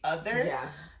for the other. Yeah.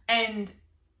 And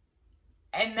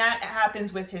that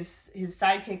happens with his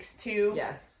sidekicks too.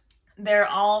 Yes. They're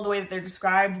all, the way that they're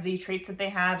described, the traits that they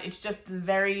have, it's just the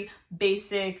very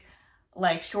basic,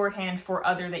 like, shorthand for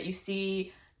other that you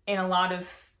see in a lot of,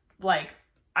 like,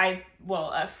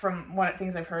 from what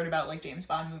things I've heard about, like, James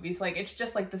Bond movies, like, it's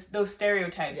just like those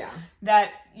stereotypes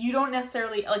that you don't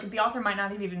necessarily, like, the author might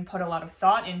not have even put a lot of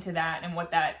thought into that and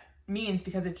what that means,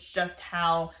 because it's just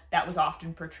how that was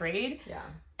often portrayed. Yeah.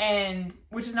 And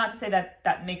which is not to say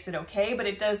that makes it okay, but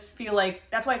it does feel like,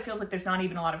 that's why it feels like there's not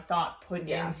even a lot of thought put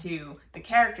into the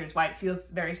characters, why it feels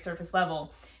very surface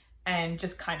level and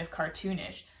just kind of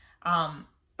cartoonish.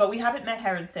 But we haven't met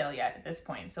Herod Sale yet at this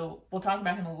point, so we'll talk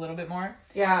about him a little bit more.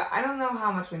 Yeah, I don't know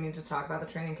how much we need to talk about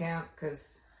the training camp,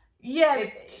 because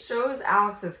it shows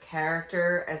Alex's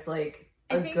character as, like,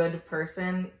 a good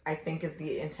person, I think, is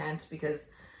the intent, because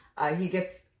he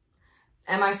gets...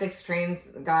 MI6 trains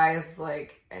guys,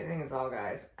 like, I think it's all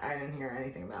guys. I didn't hear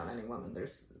anything about any women.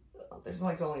 There's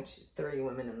like only 3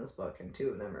 women in this book, and 2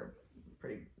 of them are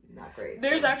pretty not great.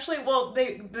 There's actually, well,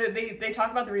 they talk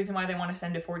about the reason why they want to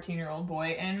send a 14-year-old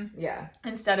boy in. Yeah.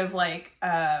 Instead of, like,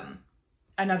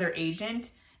 another agent.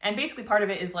 And basically part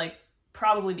of it is, like,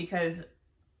 probably because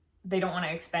they don't want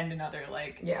to expend another,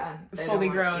 like, fully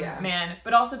grown man.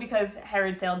 But also because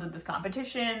Herod Sale did this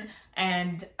competition,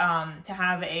 and to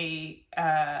have a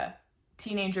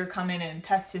teenager come in and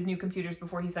test his new computers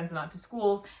before he sends them out to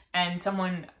schools, and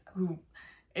someone who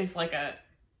is, like, a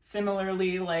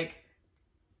similarly, like,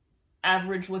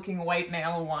 average-looking white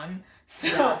male one,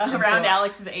 around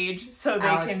Alex's age, so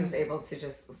Alex is able to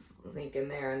just sneak in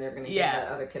there, and they're going to give that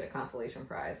other kid a consolation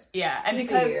prize. Yeah,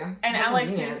 and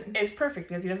Alex is perfect,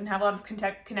 because he doesn't have a lot of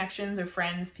connections or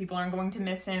friends. People aren't going to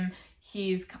miss him.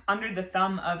 He's under the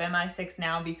thumb of MI6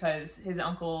 now, because his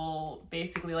uncle,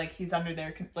 basically, like, he's under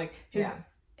their, like, his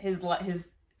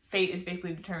fate is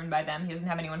basically determined by them. He doesn't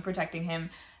have anyone protecting him,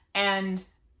 and,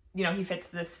 you know, he fits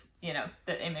this, you know,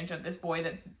 the image of this boy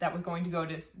that was going to go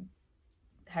to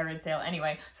Herod Sale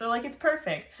anyway. So, like, it's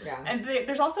perfect. Yeah. And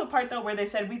there's also a part, though, where they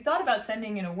said, we thought about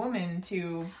sending in a woman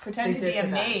to pretend to be a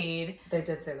maid. They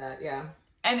did say that, yeah.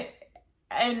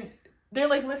 And they're,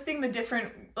 like, listing the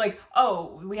different, like,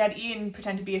 oh, we had Ian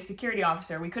pretend to be a security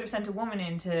officer. We could have sent a woman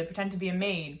in to pretend to be a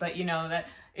maid, but, you know, that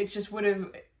it just would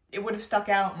have stuck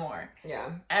out more.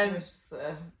 Yeah. And it's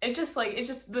just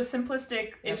the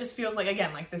simplistic, it just feels like,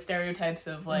 again, like the stereotypes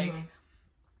of, like,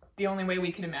 the only way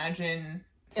we could imagine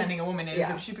sending a woman is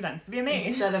if she pretends to be a maid.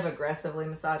 Instead of aggressively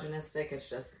misogynistic, it's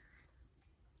just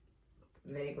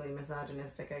vaguely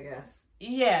misogynistic, I guess.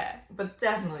 Yeah. But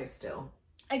definitely still.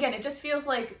 Again, it just feels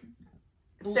like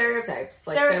stereotypes.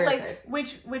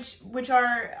 Which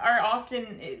are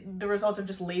often the result of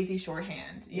just lazy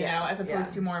shorthand, you know, as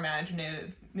opposed to more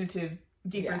imaginative,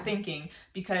 deeper thinking,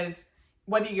 because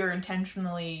whether you're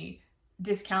intentionally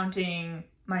discounting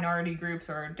minority groups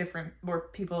or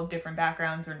people of different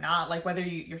backgrounds or not, like whether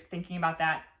you're thinking about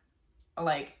that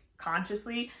like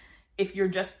consciously, if you're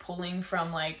just pulling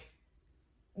from like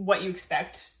what you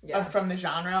expect from the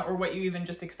genre or what you even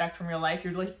just expect from real life,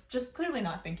 you're like just clearly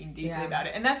not thinking deeply about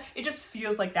it. And it just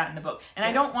feels like that in the book. And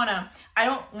I don't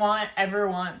ever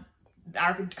want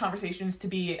our conversations to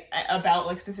be about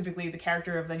like specifically the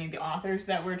character of any of the authors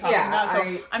that we're talking about.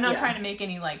 So I'm not trying to make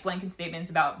any like blanket statements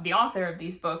about the author of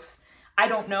these books. I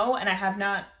don't know, and I have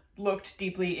not looked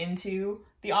deeply into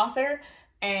the author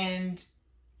and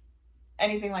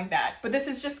anything like that. But this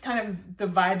is just kind of the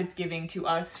vibe it's giving to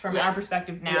us from our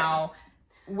perspective now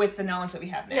with the knowledge that we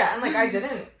have now. Yeah, and like I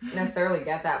didn't necessarily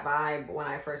get that vibe when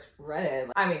I first read it.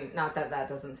 I mean, not that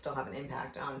doesn't still have an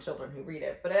impact on children who read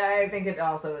it, but I think it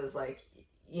also is like,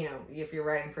 you know, if you're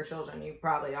writing for children, you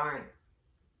probably aren't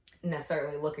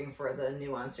necessarily looking for the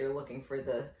nuance. You're looking for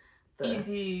the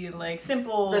easy, like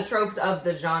simple, the tropes of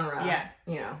the genre. Yeah,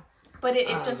 you know. But it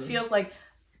just feels like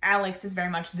Alex is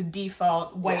very much the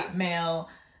default white male,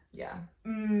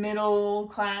 middle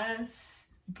class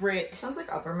Brit. Sounds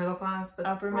like upper middle class, but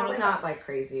probably not like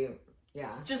crazy.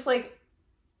 Yeah, just like,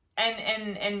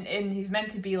 and he's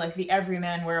meant to be like the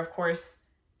everyman, where of course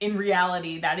in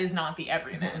reality that is not the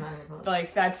everyman.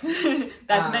 Like that's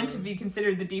meant to be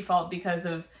considered the default because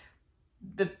of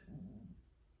the,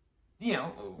 you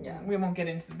know, we won't get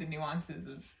into the nuances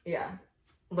of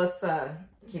Let's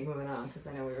keep moving on, because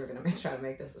I know we were going to try to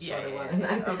make this a shorter one,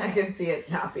 and I can see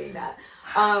it not being that.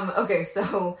 Okay,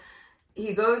 so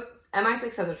he goes,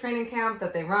 MI6 has a training camp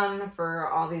that they run for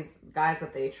all these guys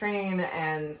that they train,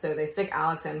 and so they stick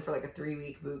Alex in for like a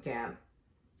 3-week boot camp,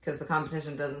 because the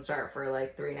competition doesn't start for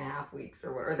like 3.5 weeks,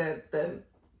 or the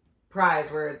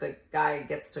prize where the guy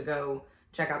gets to go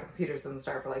check out the computers doesn't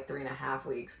start for like 3.5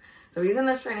 weeks. So he's in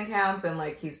this training camp, and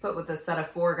like he's put with a set of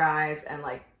 4 guys, and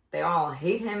like they all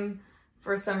hate him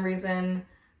for some reason,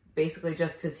 basically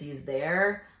just because he's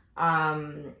there.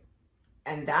 And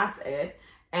that's it.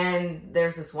 And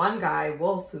there's this one guy,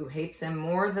 Wolf, who hates him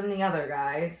more than the other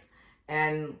guys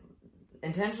and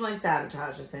intentionally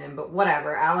sabotages him. But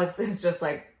whatever. Alex is just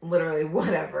like, literally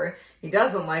whatever. He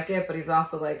doesn't like it, but he's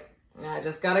also like, I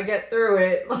just gotta get through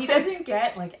it. He doesn't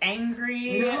get like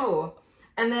angry. No.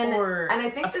 And then, and I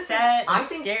think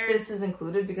scared. This is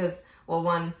included because, well,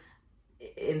 one,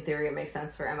 in theory, it makes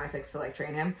sense for MI6 to like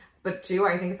train him, but 2,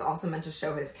 I think it's also meant to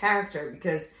show his character,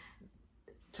 because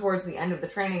towards the end of the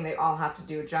training, they all have to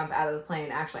do a jump out of the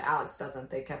plane. Actually, Alex doesn't.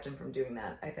 They kept him from doing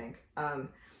that, I think.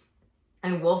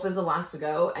 And Wolf is the last to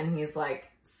go, and he's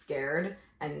like scared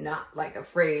and not like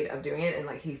afraid of doing it, and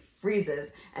like he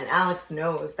freezes. And Alex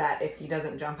knows that if he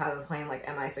doesn't jump out of the plane, like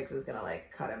MI6 is gonna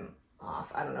like cut him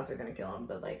off. I don't know if they're gonna kill him,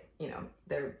 but like, you know,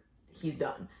 he's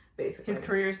done. Basically. His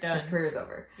career's done. His career's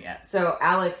over. Yeah. So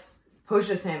Alex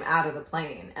pushes him out of the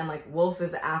plane, and like Wolf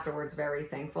is afterwards very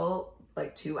thankful,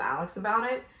 like, to Alex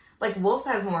about it. Like, Wolf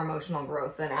has more emotional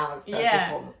growth than Alex does this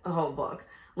whole book.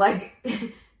 Like,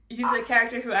 he's a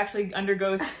character who actually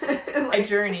undergoes a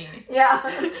journey.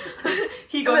 Yeah.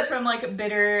 He goes from like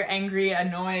bitter, angry,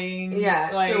 annoying,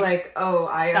 to like, oh,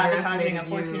 I sabotaging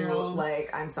underestimated a 14-year-old. Like,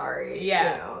 I'm sorry.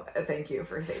 Yeah. You know, thank you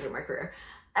for saving my career.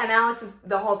 And Alex is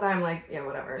the whole time like, yeah,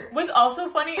 whatever. What's also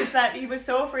funny is that he was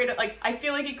so afraid of, like, I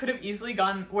feel like he could have easily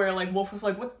gone where, like, Wolf was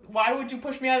like, why would you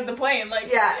push me out of the plane? Like,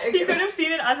 he could have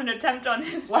seen it as an attempt on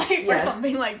his life or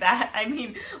something like that. I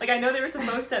mean, like, I know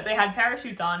they had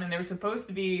parachutes on and they were supposed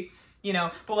to be, you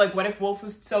know, but like, what if Wolf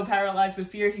was so paralyzed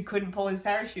with fear he couldn't pull his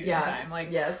parachute in time?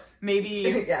 Like, maybe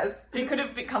he could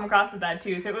have come across with that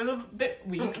too. So it was a bit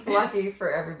weak. It's lucky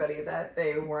for everybody that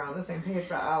they were on the same page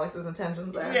about Alex's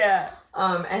intentions there. Yeah.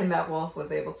 And that Wolf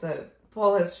was able to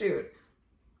pull his chute.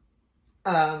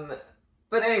 But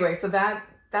anyway, so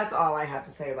that's all I have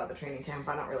to say about the training camp.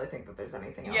 I don't really think that there's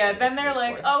anything else. Yeah, then they're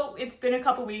like, oh, it's been a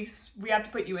couple weeks. We have to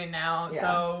put you in now. Yeah.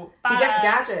 So bye. He gets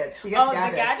gadgets.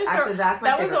 Gadgets. Actually, that's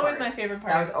my favorite part. That was always my favorite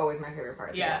part. That was always my favorite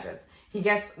part, the gadgets. He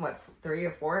gets, 3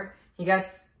 or 4? He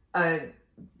gets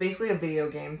basically a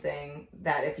video game thing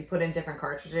that if you put in different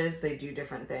cartridges, they do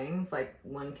different things. Like,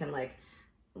 one can, like,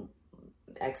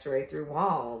 x-ray through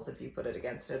walls if you put it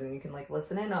against it, and you can like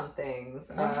listen in on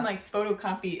things. One can like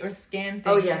photocopy or scan things.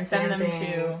 Oh yeah, and send them to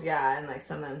and like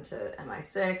send them to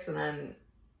MI6, and then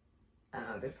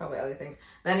there's probably other things.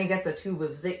 Then he gets a tube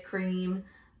of zit cream,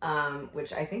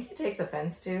 which I think he takes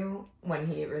offense to when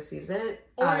he receives it.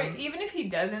 Or even if he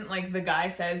doesn't, like, the guy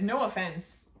says, no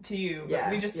offense to you,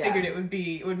 but we just figured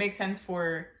it would make sense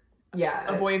for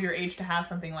a boy of your age to have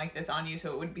something like this on you,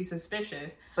 so it would be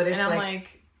suspicious. But it's and I'm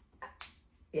like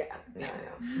yeah, no.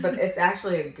 But it's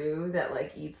actually a goo that,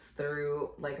 like, eats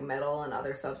through, like, metal and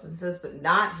other substances, but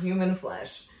not human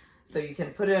flesh. So you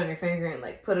can put it on your finger and,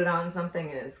 like, put it on something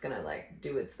and it's gonna, like,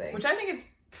 do its thing. Which I think is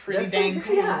pretty dang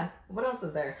cool. Yeah. What else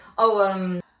is there?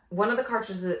 Oh, one of the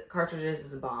cartridges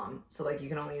is a bomb. So, like, you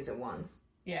can only use it once.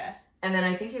 Yeah. And then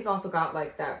I think he's also got,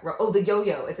 like, the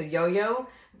yo-yo. It's a yo-yo,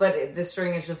 but the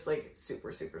string is just, like,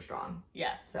 super, super strong.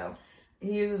 Yeah. So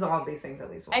he uses all of these things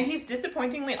at least once. And he's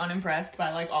disappointingly unimpressed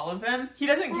by, like, all of them. He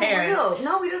doesn't care. For real.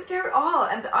 No, he doesn't care at all.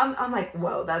 And I'm like,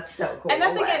 whoa, that's so cool. And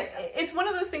that's, again, it's one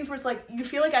of those things where it's like, you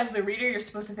feel like as the reader, you're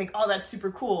supposed to think, oh, that's super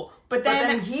cool. But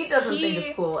then he doesn't think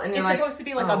it's cool. And you're like, supposed to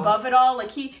be, like, above it all. Like,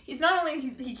 he's not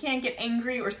only, he can't get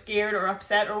angry or scared or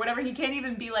upset or whatever, he can't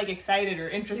even be, like, excited or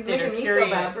interested or curious. He's making me feel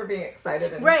bad for being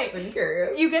excited and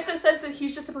curious. You get the sense that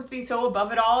he's just supposed to be so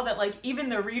above it all that, like, even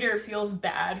the reader feels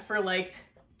bad for, like,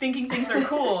 thinking things are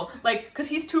cool, like, because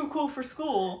he's too cool for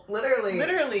school.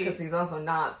 Literally. Because he's also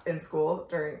not in school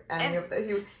during any of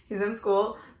the... He's in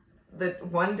school the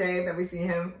one day that we see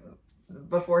him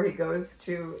before he goes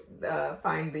to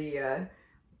find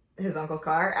his uncle's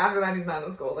car. After that, he's not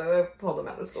in school. They pulled him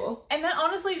out of school. And that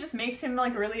honestly just makes him,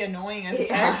 like, really annoying as a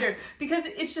character. Because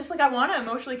it's just, like, I want to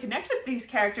emotionally connect with these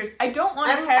characters. I don't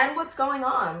want to... And what's going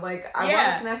on. Like, I want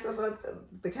to connect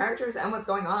with the characters and what's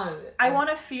going on. I want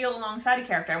to feel alongside a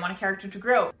character. I want a character to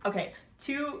grow. Okay,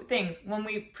 2 things. When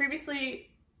we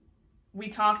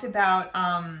talked about,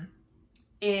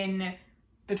 in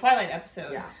the Twilight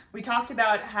episode, we talked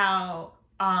about how...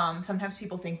 sometimes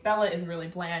people think Bella is a really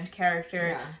bland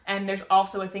character, and there's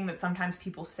also a thing that sometimes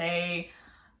people say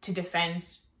to defend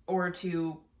or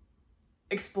to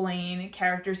explain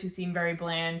characters who seem very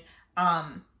bland,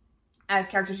 as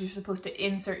characters you're supposed to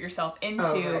insert yourself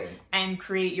into and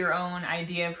create your own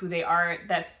idea of who they are.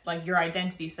 That's, like, your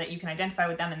identity, so that you can identify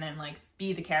with them and then, like,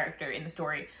 be the character in the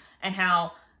story. And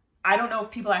how, I don't know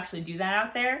if people actually do that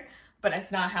out there, but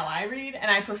it's not how I read, and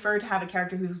I prefer to have a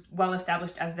character who's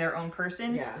well-established as their own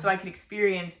person, so I can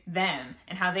experience them,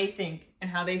 and how they think, and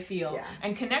how they feel,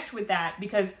 and connect with that,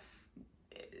 because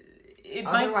it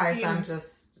otherwise might seem...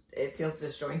 it feels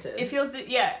disjointed. It feels,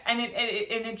 and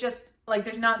it just, like,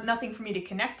 there's nothing for me to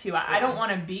connect to. I don't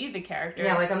want to be the character.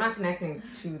 Yeah, like, I'm not connecting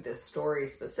to the story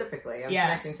specifically. I'm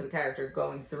connecting to the character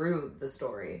going through the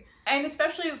story. And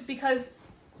especially because...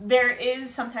 there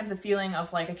is sometimes a feeling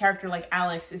of, like, a character like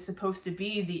Alex is supposed to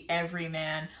be the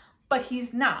everyman, but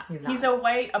he's not. He's a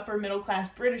white, upper-middle-class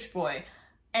British boy.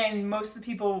 And most of the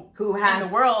people in the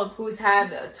world... who's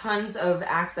had tons of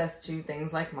access to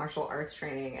things like martial arts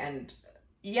training and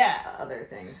other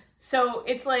things. So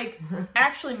it's like,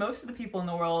 actually, most of the people in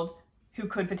the world who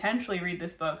could potentially read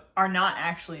this book are not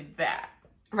actually that.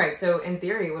 Right, so in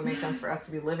theory, it would make sense for us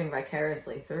to be living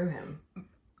vicariously through him,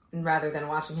 rather than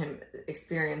watching him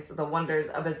experience the wonders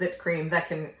of a zit cream that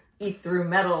can eat through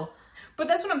metal. But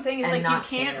that's what I'm saying, is, like, you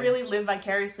can't really live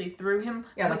vicariously through him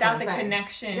without the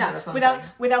connection. Yeah, that's what I'm saying.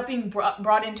 Without being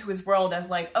brought into his world as,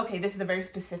 like, okay, this is a very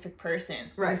specific person,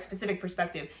 a specific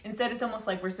perspective. Instead, it's almost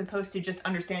like we're supposed to just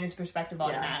understand his perspective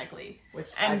automatically. Which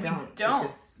and I don't. We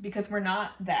don't, because we're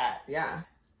not that. Yeah.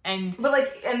 And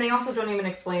they also don't even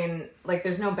explain, like,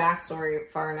 there's no backstory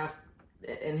far enough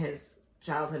in his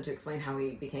childhood to explain how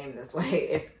he became this way,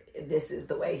 if this is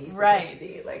the way he's supposed to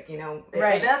be. Like, you know,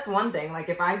 that's one thing. Like,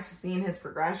 if I've seen his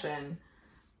progression,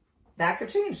 that could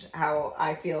change how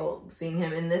I feel seeing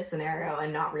him in this scenario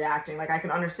and not reacting. Like, I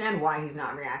can understand why he's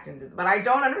not reacting, but I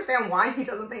don't understand why he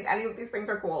doesn't think any of these things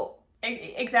are cool.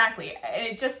 Exactly.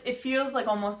 It feels like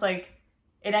almost like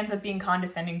it ends up being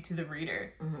condescending to the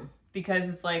reader. Mm-hmm. Because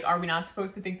it's like, are we not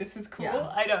supposed to think this is cool?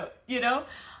 Yeah. I don't, you know?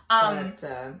 All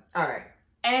right.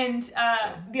 And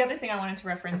the other thing I wanted to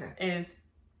reference is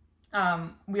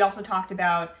we also talked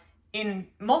about in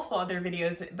multiple other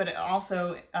videos, but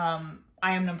also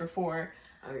I Am Number 4.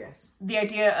 Oh, yes. The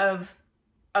idea of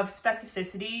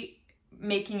specificity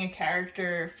making a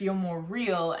character feel more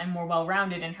real and more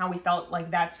well-rounded, and how we felt like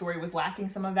that story was lacking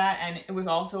some of that, and it was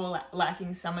also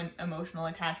lacking some emotional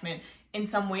attachment in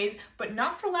some ways, but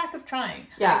not for lack of trying.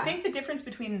 Yeah. I think the difference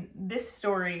between this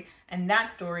story and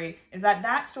that story is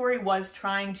that story was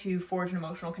trying to forge an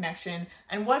emotional connection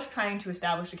and was trying to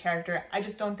establish a character. I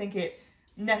just don't think it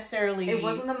necessarily... It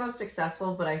wasn't the most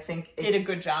successful, but I think did a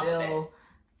good job of it.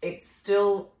 It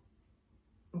still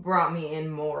brought me in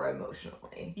more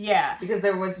emotionally. Yeah. Because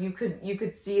there was, you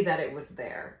could see that it was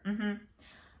there. Mm-hmm.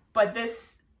 But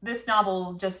this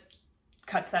novel just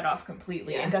cuts that off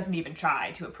completely and doesn't even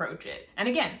try to approach it. And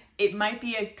again, it might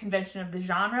be a convention of the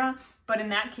genre, but in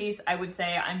that case, I would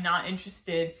say I'm not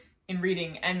interested in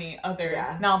reading any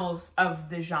other novels of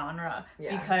the genre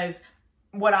because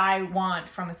what I want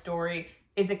from a story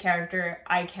is a character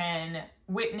I can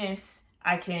witness,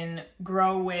 I can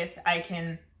grow with, I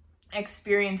can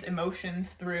experience emotions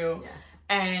through. Yes.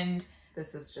 And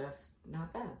this is just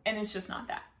not that. And it's just not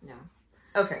that. No.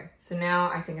 Okay, so now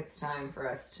I think it's time for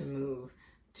us to move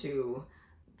to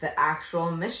the actual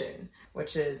mission,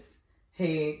 which is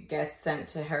he gets sent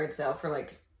to Herodsale for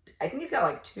like, I think he's got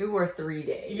like 2 or 3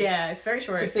 days. Yeah, it's very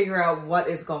short. To figure out what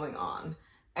is going on.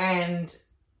 And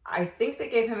I think they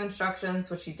gave him instructions,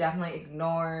 which he definitely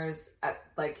ignores at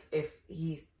like if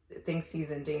he thinks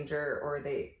he's in danger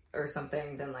or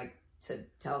something, then like to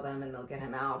tell them and they'll get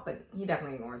him out, but he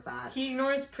definitely ignores that. He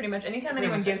ignores pretty much anytime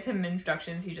anyone gives him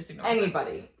instructions, he just ignores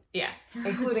anybody. Them. Yeah.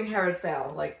 Including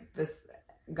Herodsale, like this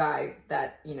guy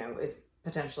that, you know, is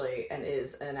potentially and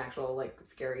is an actual like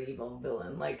scary evil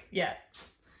villain. Like, yeah.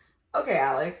 Okay,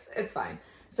 Alex, it's fine.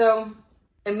 So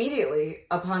immediately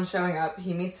upon showing up,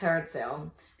 he meets Herodsale.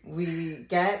 We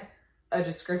get a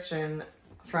description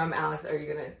from Alex. Are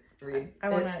you gonna read? I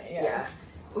wanna, yeah.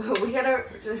 We get a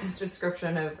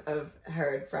description of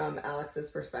Herod from Alex's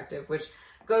perspective, which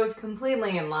goes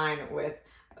completely in line with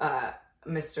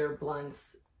Mr.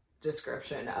 Blunt's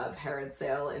description of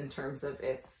Herodsale in terms of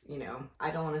its, you know,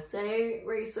 I don't want to say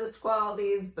racist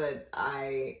qualities, but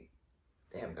I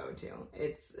am going to.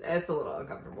 It's a little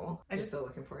uncomfortable. I'm just still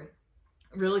looking for it.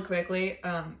 Really quickly,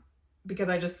 because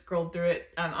I just scrolled through it.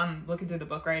 I'm looking through the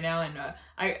book right now, and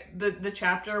the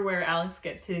chapter where Alex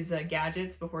gets his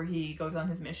gadgets before he goes on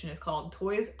his mission is called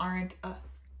 "Toys Aren't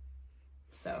Us."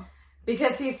 So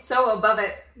because he's so above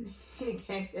it, he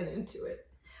can't get into it.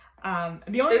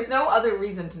 There's no other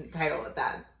reason to title it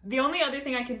that. The only other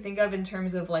thing I can think of in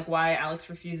terms of like why Alex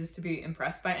refuses to be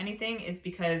impressed by anything is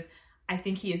because I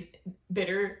think he is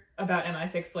bitter about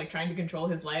MI6 like trying to control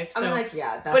his life. So, I mean, like,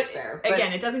 yeah, that's fair. But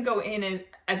again, it doesn't go in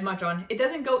as much on. It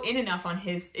doesn't go in enough on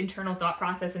his internal thought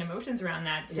process and emotions around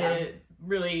that to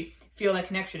really feel that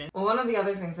connection. Well, one of the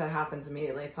other things that happens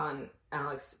immediately upon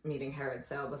Alex meeting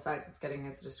Herodsale, besides it's getting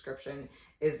his description,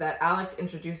 is that Alex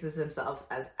introduces himself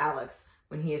as Alex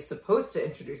when he is supposed to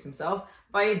introduce himself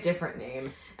by a different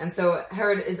name. And so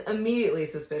Herod is immediately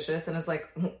suspicious and is like,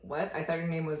 what? I thought your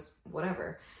name was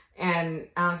whatever. And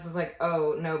Alex is like,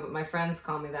 oh, no, but my friends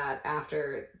call me that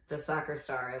after the soccer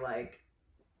star I like.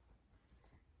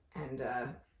 And,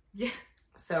 yeah.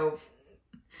 So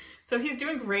he's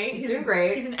doing great. He's doing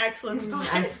great. He's an excellent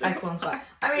spy. Excellent spy.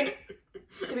 I mean,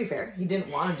 to be fair, he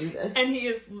didn't want to do this. And he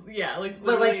is, yeah, like...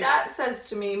 But, like, that says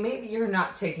to me, maybe you're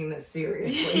not taking this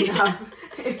seriously enough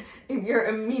if you're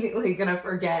immediately gonna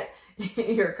forget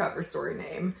your cover story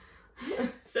name.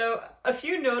 So, a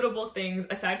few notable things,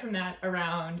 aside from that,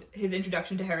 around his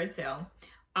introduction to Herodsale.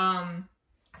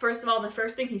 First of all, the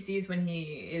first thing he sees when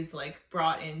he is, like,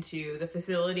 brought into the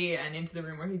facility and into the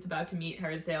room where he's about to meet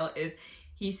Herodsale is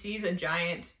he sees a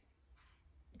giant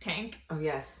tank. Oh,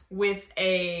 yes. With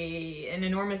an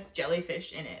enormous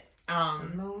jellyfish in it.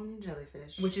 Lone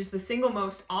jellyfish. Which is the single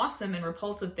most awesome and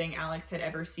repulsive thing Alex had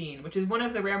ever seen, which is one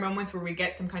of the rare moments where we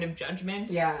get some kind of judgment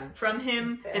from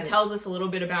him that tells us a little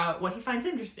bit about what he finds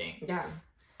interesting. Yeah.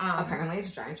 Apparently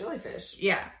it's a giant jellyfish.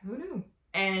 Yeah. Who knew?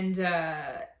 And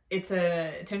it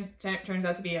turns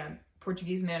out to be a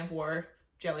Portuguese man-of-war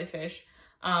jellyfish.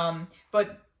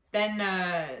 But then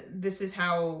this is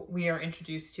how we are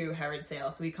introduced to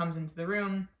Herodsale. So he comes into the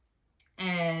room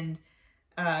and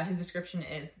his description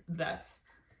is thus.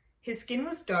 His skin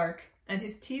was dark and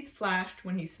his teeth flashed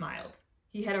when he smiled.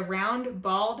 He had a round,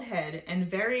 bald head and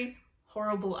very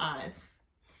horrible eyes.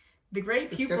 The gray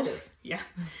pupils,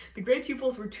 the gray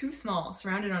pupils were too small,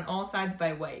 surrounded on all sides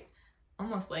by white.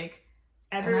 Almost like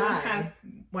everyone has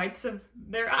whites of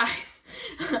their eyes.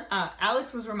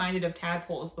 Alex was reminded of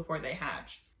tadpoles before they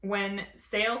hatch. When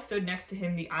Sale stood next to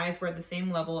him, the eyes were at the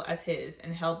same level as his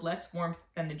and held less warmth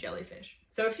than the jellyfish.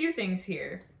 So a few things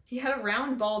here. He had a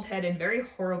round, bald head and very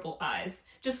horrible eyes.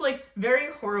 Just, like,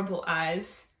 very horrible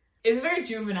eyes. It's a very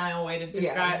juvenile way to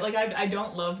describe... Like, I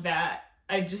don't love that.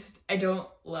 I don't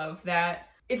love that.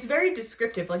 It's very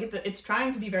descriptive. Like, it's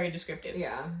trying to be very descriptive.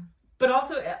 Yeah. But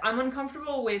also, I'm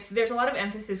uncomfortable with... There's a lot of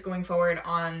emphasis going forward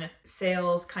on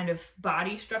Sale's kind of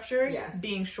body structure. Yes.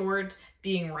 Being short,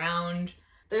 being round...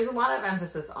 There's a lot of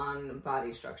emphasis on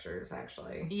body structures,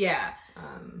 actually. Yeah.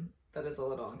 That is a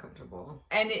little uncomfortable.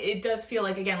 And it does feel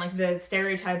like, again, like the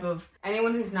stereotype of...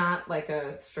 anyone who's not like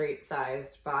a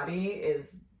straight-sized body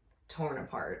is torn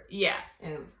apart. Yeah.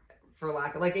 And for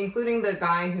lack of... like, including the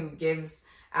guy who gives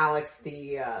Alex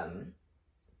the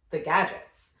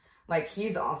gadgets. Like,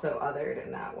 he's also othered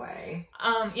in that way.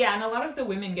 Yeah, and a lot of the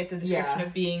women get the description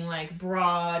of being, like,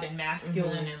 broad and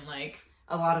masculine and, like...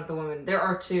 a lot of the women. There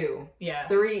are 2. Yeah.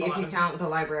 3 if you count the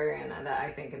librarian that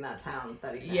I think in that town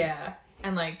that he's in. Yeah.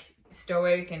 And, like,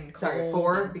 stoic and cold. Sorry,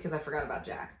 4, because I forgot about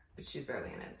Jack. But she's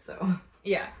barely in it, so...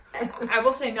 yeah. I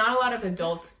will say, not a lot of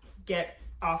adults get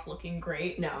off looking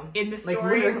great. No. In the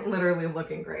story. Like, literally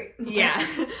looking great. Yeah.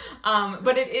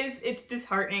 But it's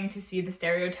disheartening to see the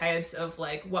stereotypes of,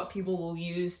 like, what people will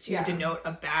use to denote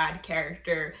a bad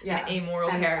character, an amoral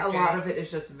character. A lot of it is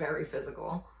just very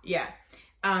physical. Yeah.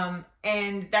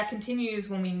 And that continues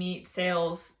when we meet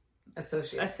Sale's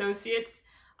associates.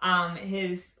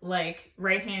 His, like,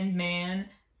 right-hand man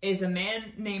is a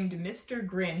man named Mr.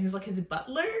 Grin, who's, like, his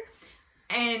butler.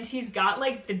 And he's got,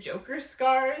 like, the Joker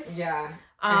scars. Yeah.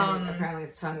 And apparently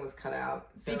his tongue was cut out.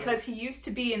 So. Because he used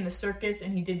to be in the circus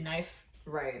and he did knife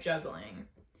juggling.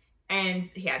 And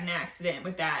he had an accident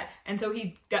with that. And so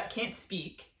he can't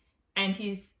speak. And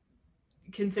he's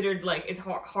considered, like, it's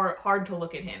hard to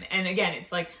look at him. And again,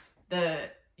 it's, like, the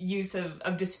use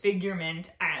of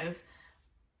disfigurement as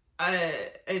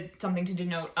something to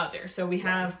denote other. So we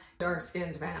have...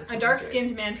 dark-skinned man. A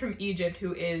dark-skinned man from Egypt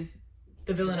who is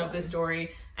the villain of this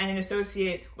story, and an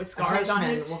associate with scars on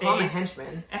his face. Call him a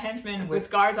henchman. A henchman with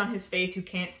scars on his face who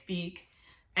can't speak.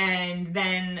 And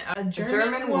then a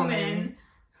German woman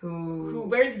who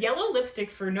wears yellow lipstick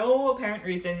for no apparent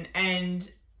reason, and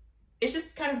it's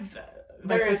just kind of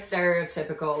like the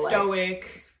stereotypical stoic,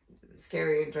 like,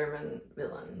 scary German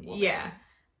villain woman. Yeah.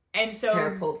 And so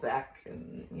hair pulled back,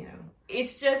 and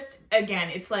it's just, again,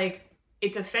 it's like,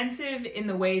 it's offensive in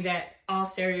the way that all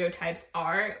stereotypes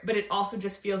are, but it also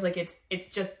just feels like it's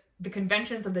just the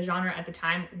conventions of the genre at the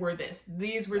time were this.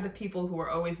 These were the people who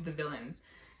were always the villains.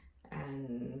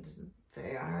 And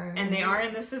they are. And they are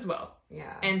in this as well.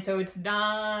 Yeah. And so it's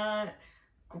not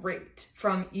great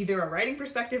from either a writing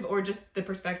perspective or just the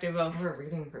perspective of... or a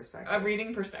reading perspective. A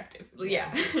reading perspective.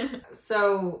 Yeah.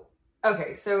 So,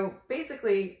 okay, so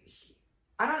basically...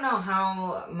 I don't know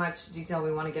how much detail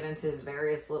we want to get into his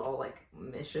various little, like,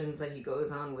 missions that he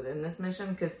goes on within this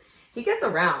mission, because he gets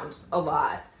around a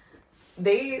lot.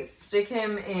 They stick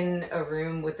him in a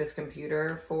room with this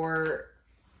computer for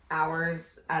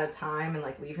hours at a time and,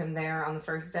 like, leave him there on the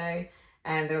first day,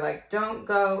 and they're like, don't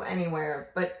go anywhere,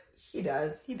 but he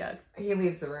does. He does. He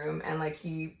leaves the room, and, like,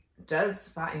 he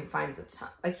finds a ton.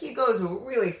 Like, he goes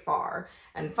really far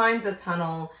and finds a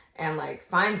tunnel and, like,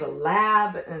 finds a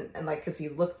lab and like, because he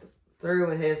looked through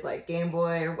with his, like, Game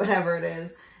Boy or whatever it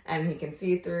is, and he can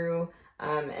see through,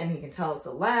 and he can tell it's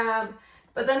a lab.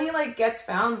 But then he, like, gets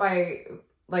found by,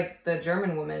 like, the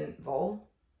German woman, Vol.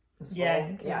 Yeah,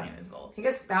 his name is Vol. He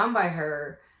gets found by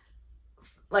her,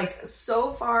 like,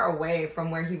 so far away from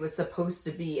where he was supposed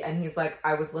to be, and he's like,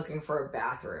 I was looking for a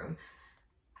bathroom.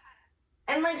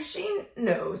 And, like, she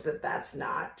knows that that's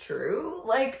not true.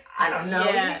 Like, I don't know.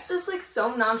 Yeah. He's just, like,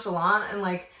 so nonchalant and,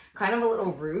 like, kind of a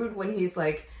little rude when he's,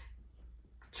 like,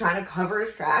 trying to cover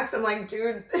his tracks. I'm like,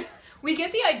 dude. We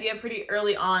get the idea pretty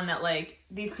early on that, like,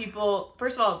 these people...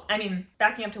 First of all, I mean,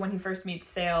 backing up to when he first meets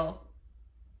Sale...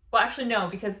 Well, actually, no,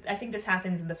 because I think this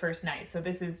happens in the first night. So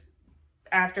this is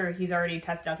after he's already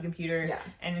tested out the computer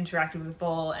and interacted with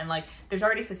Bull, and, like, there's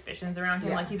already suspicions around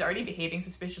him. Like, he's already behaving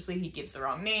suspiciously. He gives the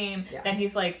wrong name. Then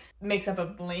he's, like, makes up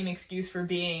a lame excuse for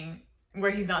being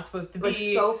where he's not supposed to be. Like,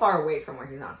 so far away from where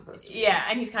he's not supposed to be. Yeah,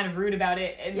 and he's kind of rude about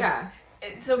it. And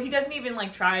so he doesn't even,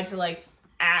 like, try to, like,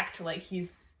 act like he's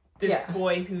this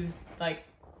boy who's, like,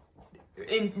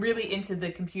 really into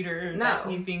the computer that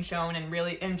he's being shown,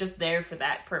 and just there for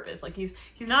that purpose. Like, he's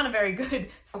not a very good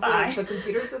spy. Also, the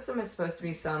computer system is supposed to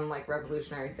be some, like,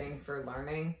 revolutionary thing for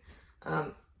learning,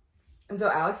 and so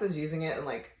Alex is using it and,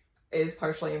 like, is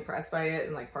partially impressed by it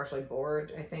and, like, partially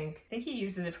bored. I think he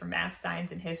uses it for math,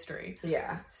 science, and history.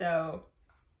 So,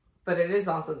 but it is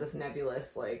also this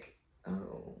nebulous, like,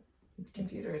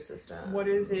 computer system. What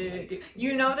is it? Like,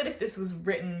 you know that if this was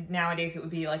written nowadays, it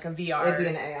would be like a VR. It'd be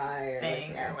an AI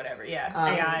thing or whatever. Yeah,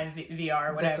 AI,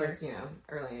 VR, whatever. This was,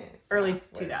 early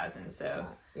 2000s. So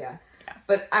yeah.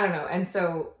 But I don't know. And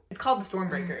so it's called the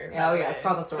Stormbreaker. It's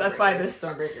called the Stormbreaker. So that's why the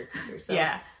Stormbreaker computer. So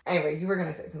anyway, you were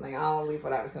gonna say something. I'll leave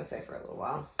what I was gonna say for a little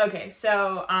while. Okay,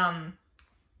 so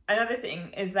another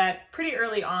thing is that pretty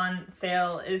early on,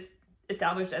 Sale is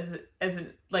established as a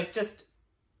like just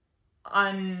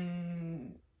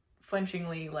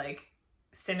unflinchingly, like,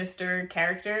 sinister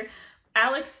character,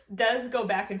 Alex does go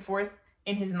back and forth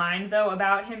in his mind, though,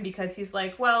 about him, because he's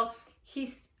like, well,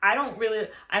 I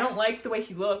don't like the way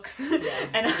he looks. Yeah.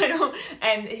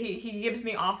 and he gives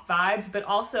me off vibes, but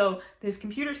also his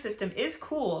computer system is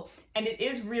cool, and it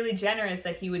is really generous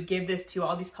that he would give this to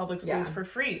all these public schools for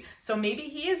free. So maybe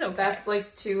he is okay. That's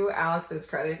like, to Alex's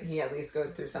credit, he at least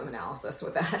goes through some analysis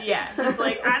with that. Yeah, he's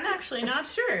like, I'm actually not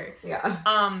sure.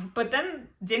 Yeah. But then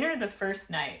dinner the first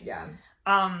night. Yeah.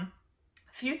 A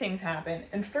few things happen.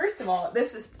 And first of all,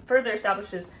 this is further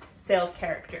establishes Sale's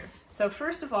character. So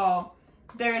first of all,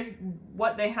 there's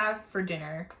what they have for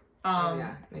dinner. Oh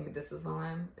yeah, maybe this is the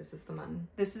lamb. Is this the mutton?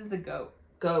 This is the goat.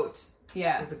 Goat.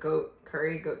 Yeah. There's a goat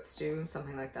curry, goat stew,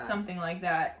 something like that. Something like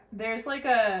that. There's like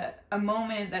a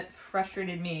moment that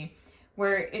frustrated me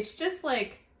where it's just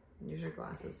like... Use your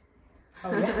glasses.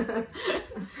 Oh yeah.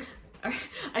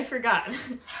 I forgot.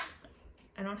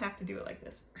 I don't have to do it like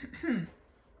this.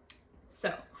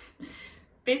 So,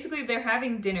 basically they're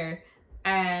having dinner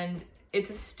and it's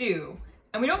a stew.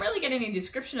 And we don't really get any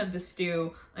description of the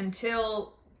stew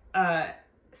until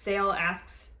Sale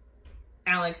asks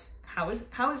Alex, how is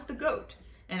the goat?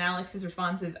 And Alex's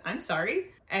response is, I'm sorry.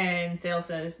 And Sale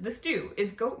says, the stew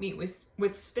is goat meat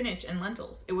with spinach and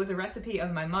lentils. It was a recipe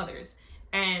of my mother's.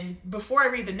 And before I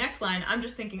read the next line, I'm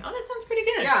just thinking, oh, that sounds pretty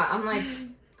good. Yeah, I'm like,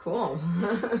 cool.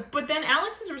 But then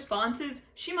Alex's response is,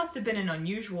 she must have been an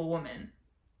unusual woman.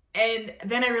 And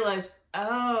then I realized,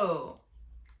 oh...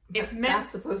 It's meant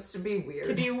that's supposed to be weird.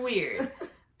 To be weird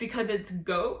because it's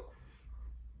goat.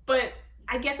 But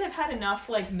I guess I've had enough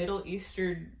like Middle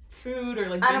Eastern food or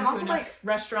like been to enough like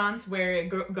restaurants where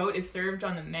goat is served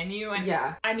on the menu. And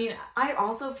yeah, I mean, I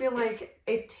also feel like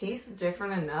it tastes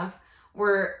different enough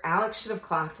where Alex should have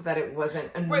clocked that it wasn't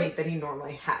a meat that he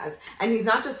normally has, and he's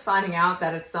not just finding out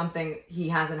that it's something he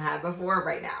hasn't had before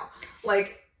right now.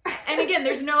 Like. And again,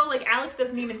 there's no, like, Alex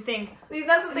doesn't even think... He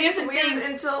doesn't think it's weird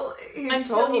until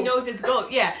he knows it's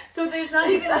goat, yeah. So there's not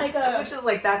even, like, a... Which is,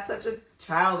 like, that's such a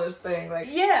childish thing, like...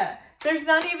 Yeah. There's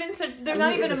not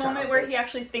even a moment where he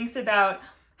actually thinks about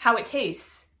how it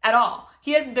tastes at all.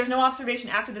 There's no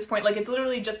observation after this point. Like, it's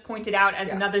literally just pointed out as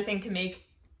another thing to make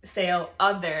Sale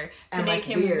other, to make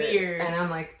him weird. And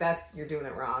I'm like, you're doing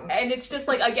it wrong. And it's just,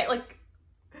 like, I get, like...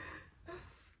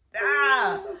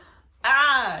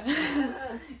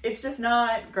 It's just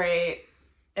not great.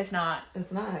 It's not.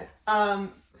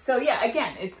 So yeah,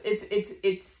 again,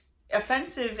 it's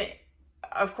offensive,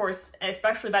 of course,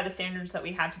 especially by the standards that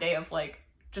we have today of like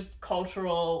just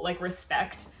cultural like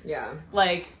respect. Yeah.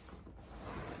 Like,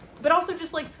 but also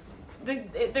just like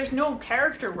there's no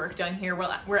character work done here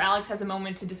where Alex has a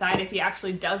moment to decide if he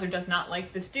actually does or does not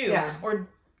like the stew or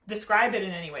describe it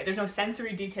in any way. There's no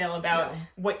sensory detail about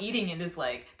what eating it is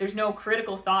like. There's no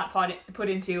critical thought put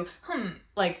into,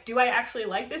 like, do I actually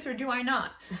like this or do I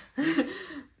not?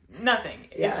 Nothing.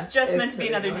 Yeah, it's just meant to be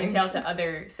another detail to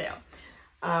other Sale.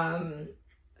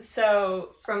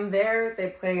 So from there, they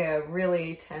play a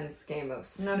really tense game of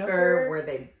snooker where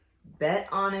they bet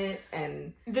on it,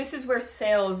 and this is where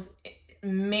Sale's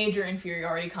major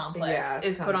inferiority complex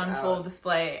is put on full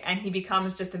display, and he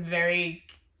becomes just a very...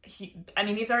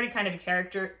 he's already kind of a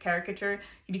caricature.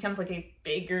 He becomes like a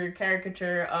bigger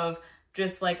caricature of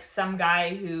just like some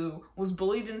guy who was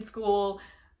bullied in school,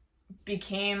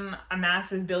 became a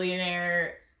massive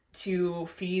billionaire to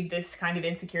feed this kind of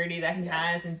insecurity that he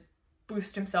has and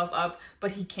boost himself up,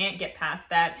 but he can't get past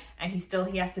that, and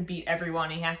he has to beat everyone.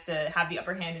 He has to have the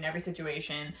upper hand in every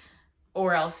situation,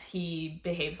 or else he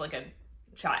behaves like a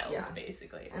child,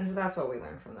 basically. And so that's what we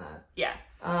learned from that. Yeah.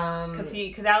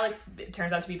 Because Alex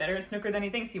turns out to be better at snooker than he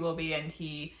thinks he will be, and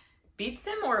he beats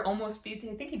him, or almost beats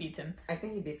him. I think he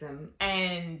beats him.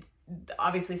 And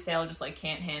obviously Sale just like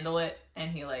can't handle it,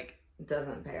 and he like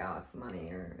doesn't pay Alex money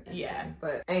or anything. Yeah.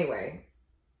 But anyway,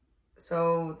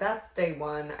 so that's day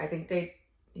one. I think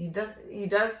he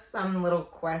does some little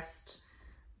quest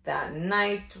that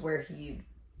night where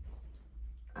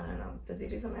I don't know, does he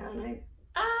do something that night?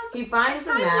 He finds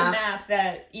a map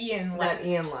that Ian left.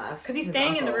 Because he's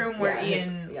staying in the room where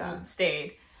Ian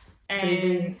stayed. And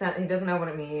but he doesn't know what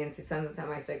it means. He sends it to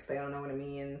MI6. They don't know what it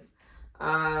means.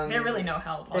 They're really no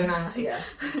help, honestly. They're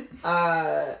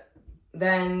not,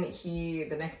 then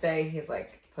the next day, he's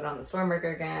like put on the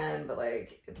Stormbreaker again, but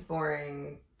like it's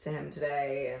boring to him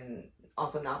today, and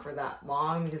also not for that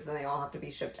long because then they all have to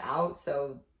be shipped out.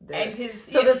 So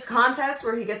this contest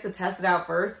where he gets to test it out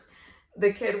first,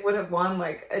 the kid would have won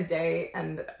like a day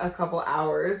and a couple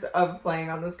hours of playing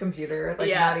on this computer.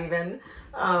 Like not even.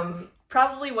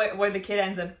 Probably what the kid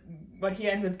ends up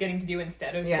getting to do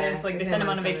instead of this. Like they send him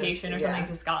on a vacation or something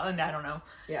to Scotland. I don't know.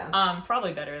 Yeah.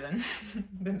 Probably better than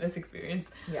this experience.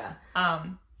 Yeah.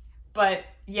 But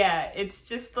yeah, it's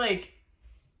just like,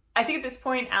 I think at this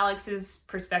point, Alex's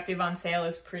perspective on Sale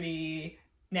is pretty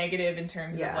negative in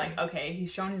terms of like, okay,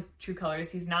 he's shown his true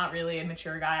colors. He's not really a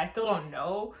mature guy. I still don't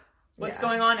know what's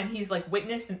going on, and he's like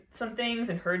witnessed some things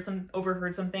and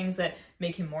overheard some things that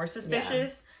make him more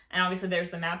suspicious. And obviously there's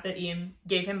the map that Ian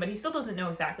gave him, but he still doesn't know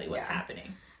exactly what's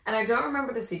happening. And I don't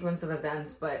remember the sequence of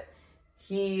events, but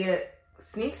he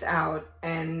sneaks out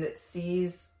and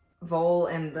sees Vol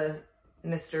and the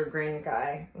Mr. Grin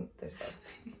guy. There's both.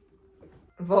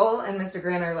 Vol and Mr.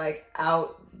 Grin are like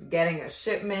out getting a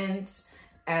shipment,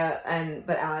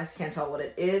 but Alex can't tell what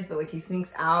it is, but like he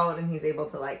sneaks out and he's able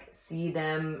to like see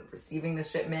them receiving the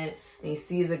shipment, and he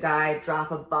sees a guy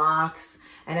drop a box,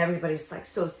 and everybody's like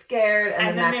so scared,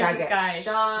 and then that guy gets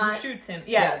shot. Shoots him.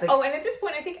 Yeah. And at this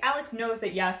point I think Alex knows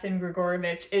that Yasin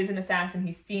Grigorovich is an assassin.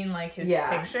 He's seen like his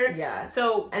picture. Yeah.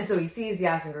 So he sees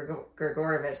Yasin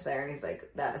Grigorovich there, and he's like,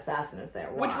 that assassin is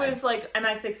there. Why? Which was like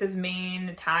MI6's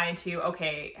main tie to,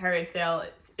 okay, Harriet Sale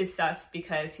is sus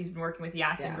because he's been working with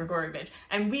Yasin Grigorovich.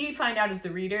 And we find out as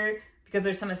the reader, because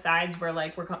there's some asides where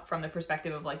like we're from the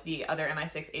perspective of like the other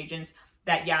MI6 agents,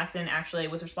 that Yasin actually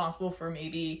was responsible for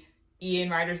maybe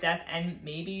Ian Ryder's death and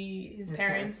maybe his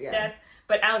parents' death.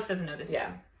 But Alex doesn't know this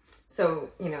yet. So,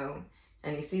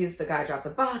 and he sees the guy drop the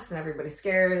box and everybody's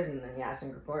scared, and then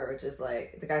Yasin Grigorovich is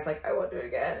like, the guy's like, I won't do it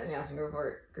again. And Yasin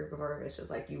Grigorovich is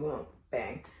like, you won't,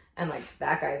 bang. And like,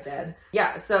 that guy's dead.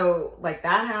 Yeah, so like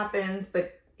that happens,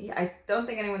 but I don't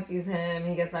think anyone sees him.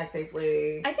 He gets back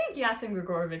safely. I think Yasin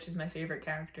Grigorovich is my favorite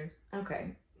character.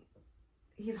 Okay.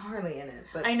 He's hardly in it,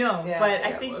 but... I know, but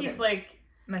I think he's like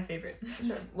my favorite.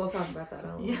 Sure, we'll talk about that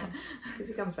a little because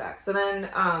he comes back. So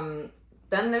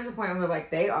then there's a point where like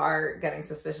they are getting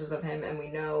suspicious of him, and we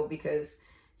know because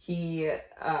he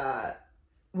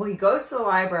goes to the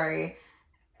library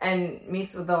and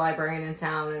meets with the librarian in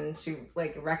town, and she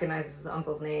like recognizes his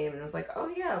uncle's name, and was like,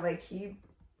 oh yeah, like he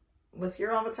was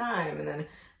here all the time. And then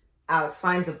Alex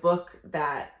finds a book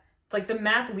that like the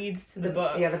map leads to the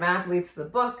book. Yeah, the map leads to the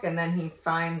book, and then he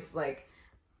finds like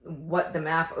what the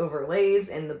map overlays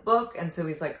in the book, and so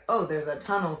he's like, oh, there's a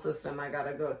tunnel system I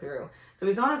gotta go through. So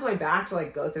he's on his way back to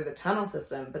like go through the tunnel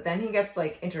system, but then he gets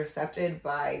like intercepted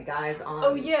by guys on...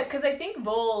 Oh yeah, because I think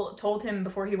Vol told him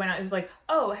before he went out, he was like,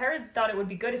 oh, Herod thought it would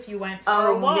be good if you went for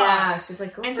a walk. Yeah, she's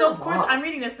like, go and for so a of course walk. I'm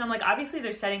reading this and I'm like, obviously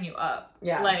they're setting you up.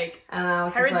 Yeah. Like,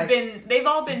 and Herod's like, they've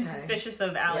all been suspicious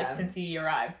of Alex since he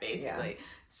arrived, basically. Yeah.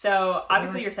 So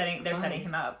obviously they're setting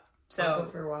him up. So I'll go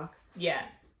for a walk. Yeah.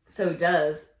 So he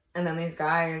does, and then these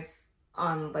guys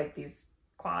on like these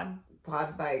quad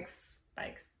bikes.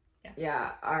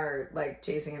 Yeah, are like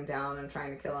chasing him down and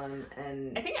trying to kill him,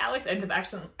 and I think Alex ends up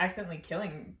accidentally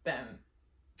killing them.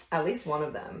 At least one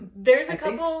of them. There's a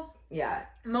couple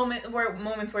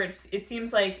moments where it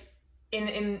seems like in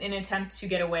an attempt to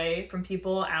get away from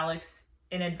people, Alex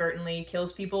inadvertently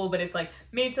kills people, but it's like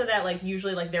made so that like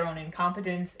usually like their own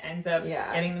incompetence ends up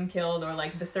getting them killed, or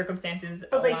like the circumstances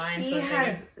align. Like he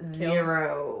has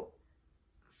zero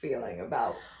feeling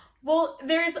about. Well,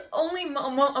 there's only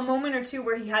a moment or two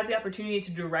where he has the opportunity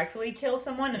to directly kill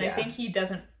someone, and I think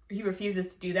he refuses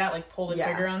to do that, like pull the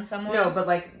trigger on someone. No, but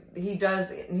like he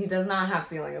does not have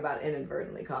feeling about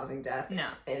inadvertently causing death. No.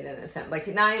 In an attempt. Like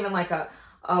not even like oh,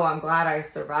 I'm glad I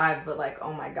survived, but like,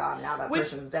 oh my god, now that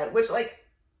person's dead. Which like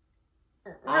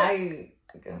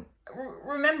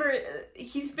remember,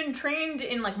 he's been trained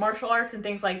in like martial arts and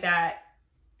things like that.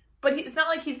 But it's not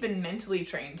like he's been mentally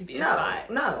trained to be a spy.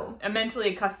 No. And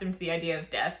mentally accustomed to the idea of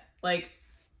death. Like,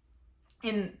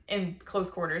 in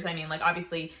close quarters, I mean, like,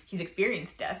 obviously, he's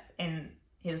experienced death in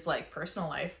his, like, personal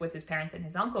life with his parents and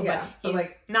his uncle. Yeah, but he's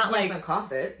like, not, he like... hasn't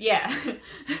caused it. Yeah.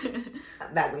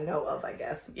 That we know of, I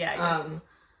guess. Yeah, I guess.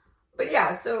 But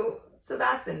yeah, so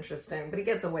that's interesting. But he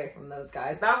gets away from those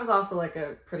guys. That was also, like,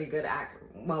 a pretty good,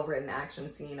 well-written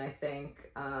action scene, I think.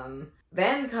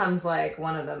 Then comes, like,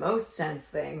 one of the most tense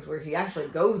things where he actually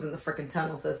goes in the freaking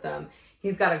tunnel system.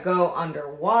 He's got to go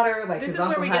underwater. Like, this his is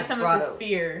uncle where we get some of his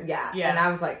fear. Yeah. And I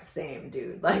was like, same,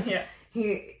 dude. Like,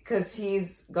 because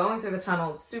he's going through the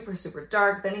tunnel. It's super, super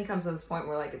dark. Then he comes to this point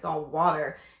where, like, it's all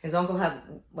water. His uncle had,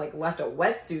 like, left a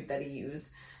wetsuit that he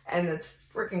used. And it's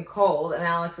freaking cold. And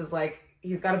Alex is like,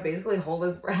 he's got to basically hold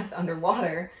his breath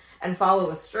underwater and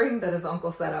follow a string that his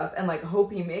uncle set up and, like,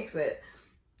 hope he makes it.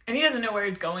 And he doesn't know where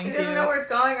it's going He doesn't know where it's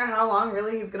going or how long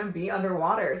really he's going to be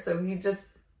underwater. So he just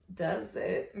does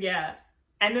it. Yeah.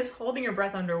 And this holding your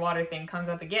breath underwater thing comes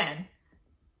up again.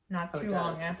 Not too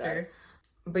long after.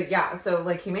 But yeah, so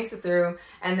like he makes it through,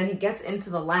 and then he gets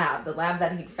into the lab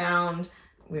that he'd found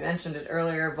we mentioned it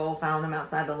earlier, Vol found him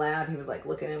outside the lab. He was like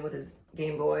looking in with his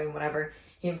Game Boy and whatever.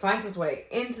 He finds his way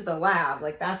into the lab,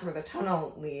 like that's where the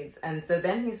tunnel leads. And so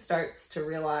then he starts to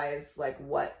realize like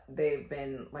what they've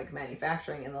been like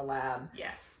manufacturing in the lab.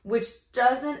 Yeah. Which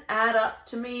doesn't add up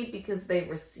to me because they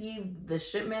received the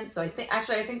shipment. So I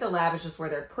think the lab is just where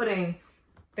they're putting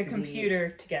the computer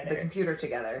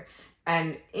together.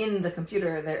 And in the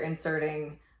computer, they're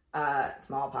inserting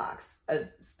smallpox, a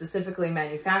specifically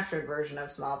manufactured version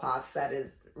of smallpox that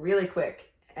is really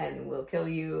quick and will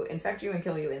infect you and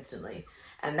kill you instantly.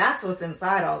 And that's what's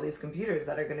inside all these computers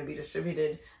that are going to be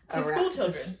distributed to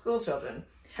school children.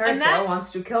 Herod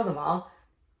wants to kill them all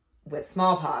with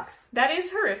smallpox. That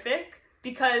is horrific.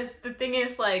 Because the thing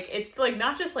is, like, it's, like,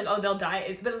 not just, like, oh, they'll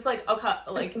die, but it's, like, okay,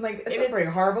 like... like, it's a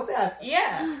pretty horrible death.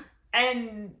 Yeah.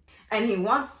 And he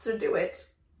wants to do it.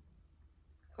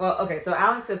 Well, okay, so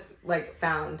Alex gets, like,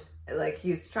 found. Like,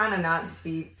 he's trying to not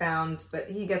be found, but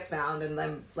he gets found and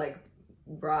then, like,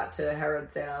 brought to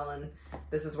Herod's cell, and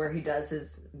this is where he does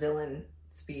his villain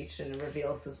speech and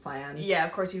reveals his plan. Yeah,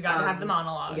 of course, you gotta have the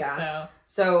monologue, yeah.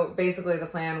 So, basically, the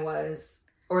plan was,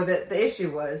 or the issue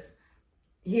was,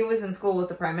 he was in school with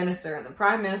the Prime Minister, and the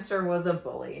Prime Minister was a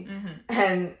bully. Mm-hmm.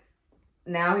 And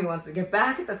now he wants to get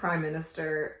back at the Prime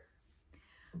Minister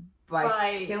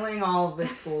by killing all of the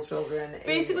school children.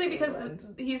 Basically, because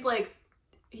he's like,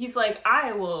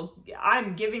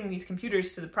 I'm giving these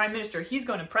computers to the Prime Minister. He's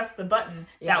going to press the button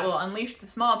that will unleash the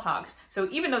smallpox. So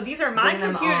even though these are my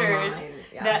computers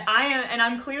that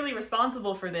I'm clearly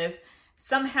responsible for this,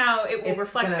 somehow it will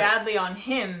reflect badly on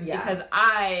him because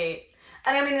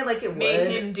And I mean, like, it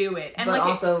made him do it. And but like,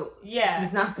 also,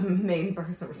 he's not the main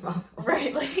person responsible.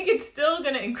 Right, like, it's still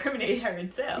going to incriminate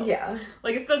Herod Sale. Yeah.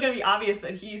 Like, it's still going to be obvious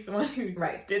that he's the one who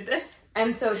did this.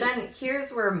 And so then,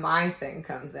 here's where my thing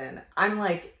comes in. I'm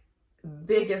like,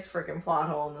 biggest freaking plot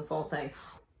hole in this whole thing.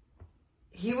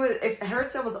 If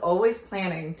Herod Sale was always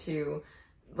planning to,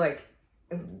 like,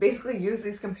 basically use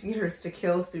these computers to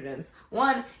kill students.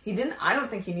 One, I don't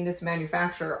think he needed to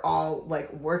manufacture all,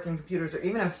 like, working computers or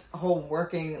even a whole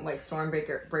working, like,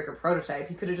 Stormbreaker prototype.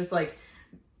 He could have just, like,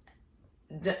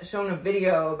 shown a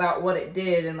video about what it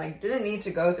did and, like, didn't need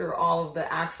to go through all of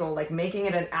the actual, like, making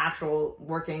it an actual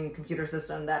working computer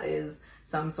system that is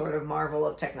some sort of marvel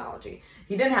of technology.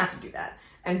 He didn't have to do that.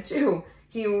 And two,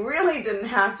 he really didn't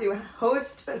have to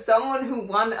host someone who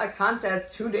won a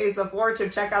contest 2 days before to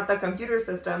check out the computer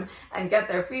system and get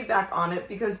their feedback on it,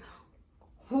 because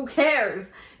who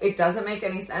cares? It doesn't make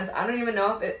any sense. I don't even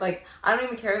know if it, like, I don't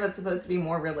even care if that's supposed to be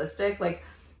more realistic. Like,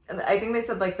 I think they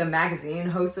said, like, a magazine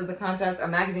hosted the contest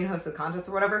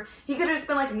or whatever. He could have just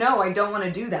been like, no, I don't want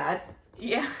to do that.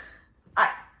 Yeah.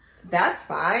 That's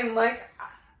fine. Like,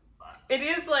 it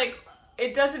is, like,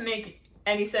 it doesn't make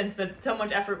any sense that so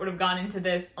much effort would have gone into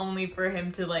this only for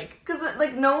him to, like... Because,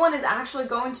 like, no one is actually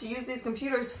going to use these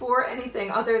computers for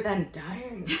anything other than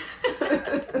dying.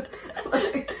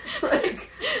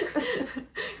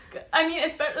 I mean,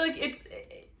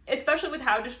 especially with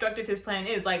how destructive his plan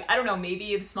is. Like, I don't know,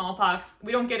 maybe the smallpox...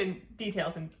 We don't get in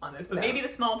details on this, but maybe the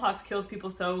smallpox kills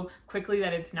people so quickly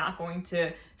that it's not going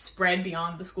to spread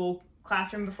beyond the school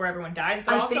classroom before everyone dies,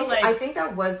 but I think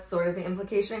that was sort of the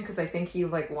implication, because I think he,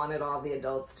 like, wanted all the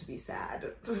adults to be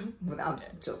sad without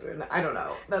children. I don't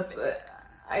know. That's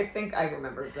I think I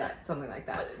remember that, something like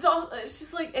that. But it's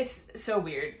just, like, it's so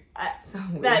weird.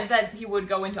 That he would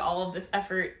go into all of this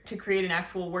effort to create an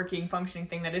actual working, functioning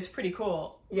thing that is pretty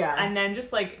cool. Yeah. And then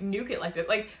just, like, nuke it like that.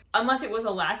 Like, unless it was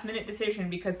a last-minute decision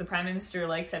because the Prime Minister,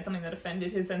 like, said something that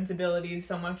offended his sensibilities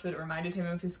so much that it reminded him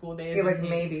of his school days. Yeah, like,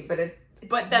 maybe,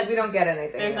 but that we don't get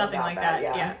anything. There's nothing like that.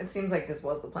 Yeah. It seems like this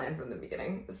was the plan from the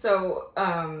beginning. So,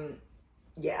 I'm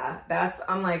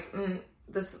like, none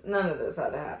of this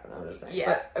had to happen. I'm just saying.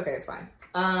 Yeah. But okay, it's fine.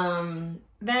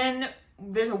 Then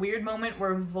there's a weird moment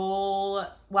where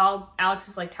while Alex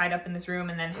is, like, tied up in this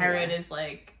room, and then Herod is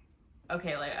like,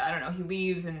 okay, like, I don't know, he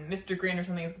leaves, and Mr. Grin or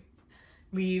something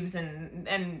leaves,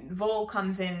 and Vol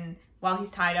comes in while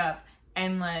he's tied up,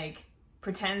 and, like,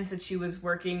 pretends that she was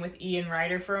working with Ian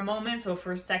Ryder for a moment. So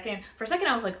for a second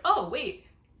I was like, oh wait,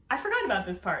 I forgot about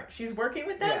this part. She's working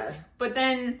with them. Yeah. But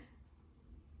then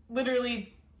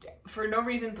literally for no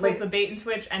reason pulls the bait and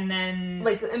switch, and then,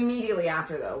 like, immediately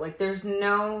after, though, like, there's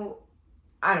no,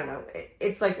 I don't know,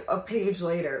 it's like a page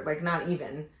later, like, not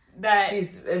even, that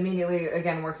she's immediately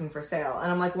again working for Sale,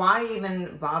 and I'm like, why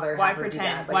even bother? Why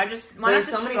pretend? Like, why not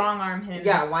just strong arm him?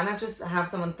 Yeah, why not just have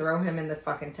someone throw him in the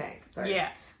fucking tank? Sorry. Yeah.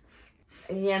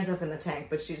 He ends up in the tank,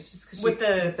 but she's just... with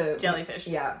the jellyfish.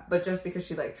 Yeah, but just because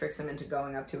she, like, tricks him into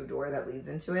going up to a door that leads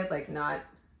into it, like, not...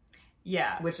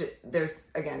 Yeah. Which there's,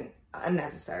 again,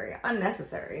 unnecessary.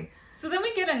 So then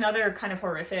we get another kind of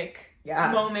horrific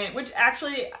moment, which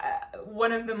actually,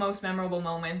 one of the most memorable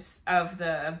moments of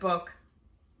the book,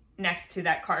 next to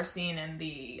that car scene and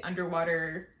the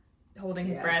underwater holding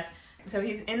his breath. So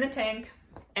he's in the tank,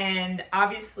 and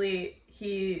obviously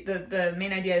the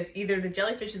main idea is either the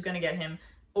jellyfish is going to get him,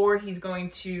 or he's going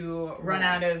to run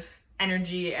out of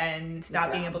energy and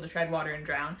stop being able to tread water and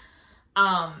drown.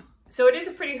 So it is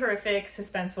a pretty horrific,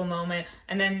 suspenseful moment.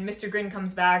 And then Mr. Grin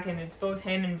comes back, and it's both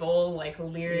him and Vol, like,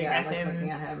 leering at him,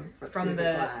 looking at him through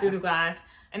the glass.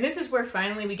 And this is where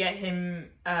finally we get him,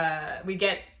 we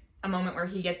get a moment where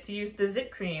he gets to use the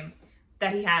zit cream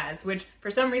that he has, which for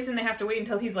some reason they have to wait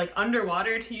until he's, like,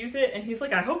 underwater to use it. And he's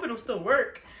like, I hope it'll still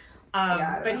work.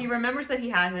 But he remembers that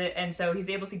he has it, and so he's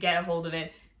able to get a hold of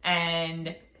it.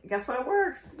 And guess what? It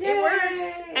works. Yay! It works.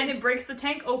 And it breaks the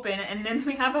tank open. And then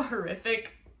we have a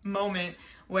horrific moment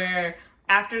where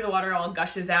after the water all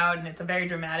gushes out, and it's a very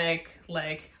dramatic,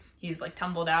 like, he's like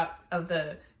tumbled out of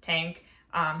the tank.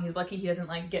 He's lucky he doesn't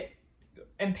like get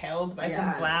impaled by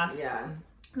some glass. Yeah.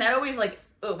 That always, like,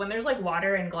 when there's like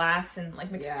water and glass and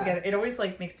like mixed together, it always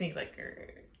like makes me like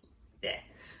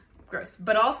gross.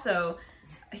 But also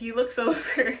he looks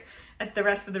over at the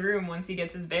rest of the room once he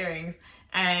gets his bearings,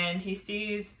 and he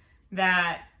sees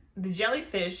that the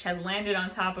jellyfish has landed on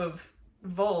top of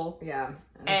Vol. Yeah.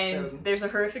 And there's a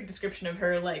horrific description of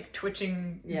her, like,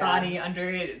 twitching body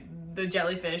under the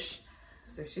jellyfish.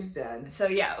 So she's dead. So,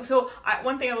 yeah. So,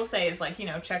 one thing I will say is, like, you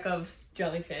know, Chekhov's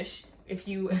jellyfish. If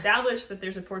you establish that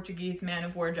there's a Portuguese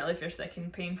man-of-war jellyfish that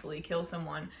can painfully kill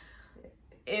someone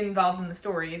involved in the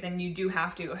story, then you do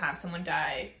have to have someone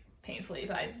die painfully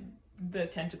by the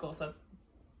tentacles of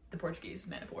the Portuguese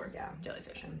man-of-war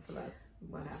jellyfish. And so that's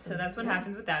what happens. So that's what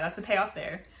happens with that. That's the payoff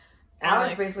there.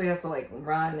 Alex basically has to, like,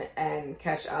 run and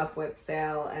catch up with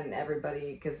Sale and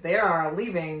everybody, because they are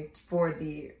leaving for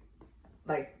the,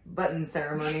 like, button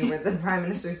ceremony where the Prime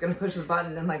Minister is going to push the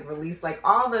button and, like, release, like,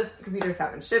 all the computers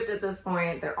haven't shipped at this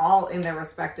point. They're all in their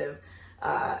respective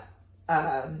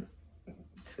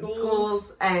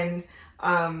schools. And,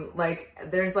 like,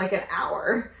 there's, like, an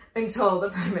hour until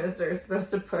the Prime Minister is supposed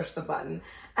to push the button.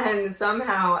 And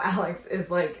somehow Alex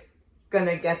is, like, going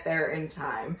to get there in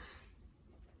time.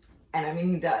 And I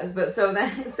mean, he does, but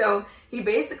so he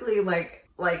basically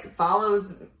like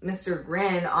follows Mr.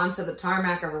 Grin onto the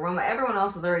tarmac of a runway. Everyone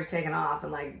else has already taken off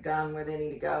and like gone where they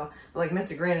need to go. But like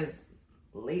Mr. Grin is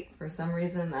late for some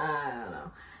reason. I don't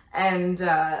know.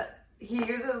 And he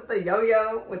uses the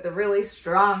yo-yo with the really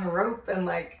strong rope and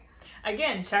like,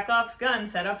 again, Chekhov's gun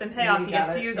set up and payoff. He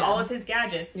gets to use all of his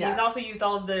gadgets. Yeah. He's also used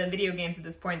all of the video games at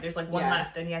this point. There's like one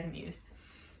left that he hasn't used.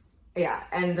 Yeah,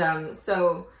 and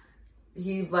so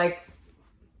he like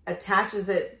attaches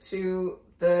it to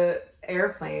the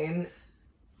airplane,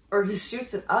 or he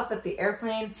shoots it up at the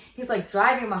airplane. He's like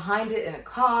driving behind it in a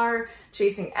car,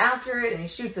 chasing after it, and he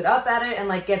shoots it up at it and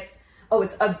like gets,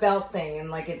 it's a belt thing, and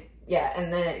like it,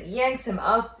 and then it yanks him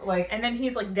up, like, and then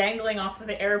he's like dangling off of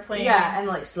the airplane. Yeah, and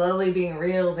like slowly being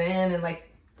reeled in, and like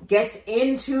gets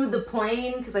into the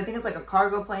plane, because I think it's like a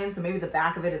cargo plane, so maybe the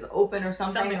back of it is open or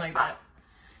something. Something like that.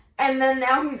 And then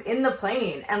now he's in the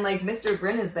plane, and like Mr.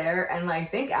 Grin is there, and like I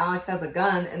think Alex has a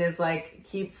gun and is like,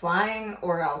 keep flying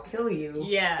or I'll kill you.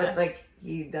 Yeah. But like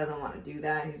he doesn't want to do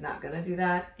that. He's not gonna do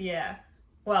that. Yeah.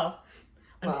 Well,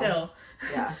 until.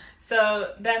 Yeah.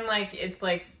 So then like it's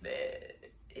like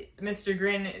Mr.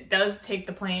 Grin does take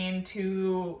the plane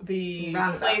to the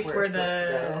place where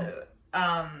the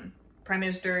Prime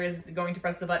Minister is going to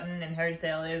press the button and Harry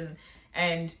Sale is,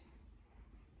 and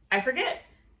I forget.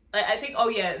 I think,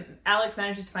 Alex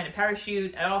manages to find a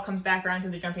parachute. It all comes back around to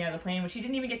the jumping out of the plane, which he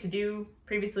didn't even get to do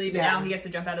previously, but now he gets to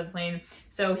jump out of the plane.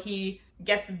 So he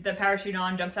gets the parachute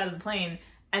on, jumps out of the plane,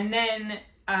 and then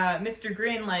Mr.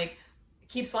 Grin, like,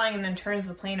 keeps flying and then turns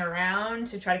the plane around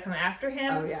to try to come after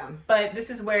him. Oh, yeah. But this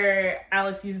is where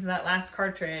Alex uses that last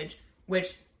cartridge,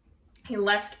 which he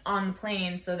left on the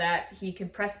plane so that he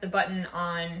could press the button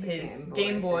on his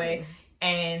Game Boy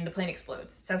and the plane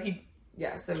explodes. So he...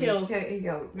 Yeah, so kills he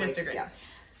kills Mr. Grin. Yeah.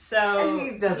 So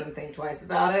and he doesn't think twice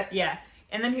about it. Yeah.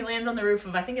 And then he lands on the roof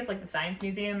of, I think it's like the Science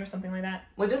Museum or something like that.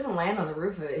 Well, it doesn't land on the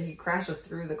roof of it. He crashes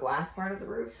through the glass part of the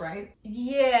roof, right?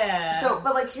 Yeah. So,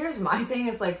 but like, here's my thing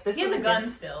is like, this he has a gun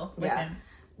still with him.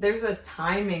 There's a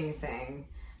timing thing,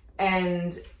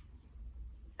 and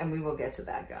we will get to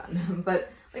that gun.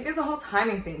 But like, there's a whole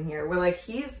timing thing here where like,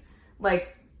 he's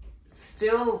like,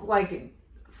 still like,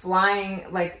 flying,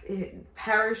 like,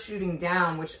 parachuting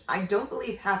down, which I don't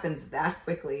believe happens that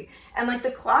quickly. And, like, the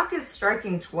clock is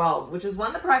striking 12, which is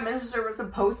when the Prime Minister was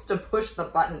supposed to push the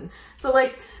button. So,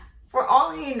 like, for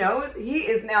all he knows, he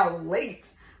is now late.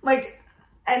 Like,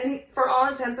 and for all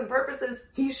intents and purposes,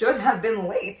 he should have been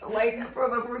late. Like,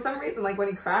 for some reason, like, when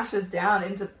he crashes down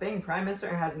into the thing, Prime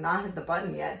Minister has not hit the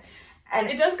button yet. And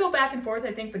it does go back and forth,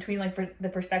 I think, between, like, the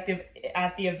perspective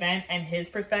at the event and his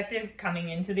perspective coming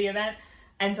into the event.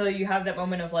 And so you have that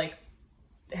moment of, like,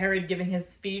 Herod giving his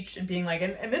speech and being like,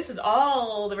 and this is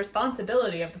all the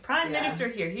responsibility of the Prime Minister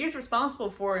here. He is responsible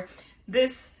for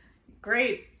this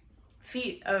great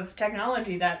feat of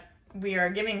technology that we are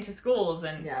giving to schools.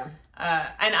 And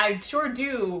and I sure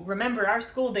do remember our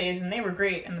school days, and they were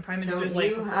great. And the Prime Minister is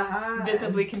like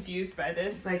visibly confused by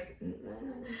this. It's like,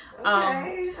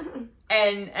 okay.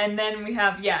 And then we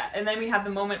have the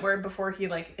moment where before he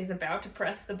like is about to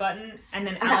press the button, and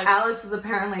then Alex is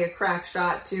apparently a crack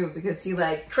shot too, because he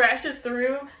like crashes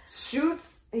through,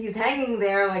 shoots. He's hanging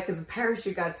there like because his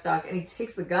parachute got stuck, and he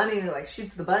takes the gun and he like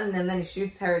shoots the button, and then he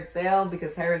shoots Herod Sale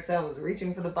because Herod Sale was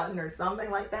reaching for the button or something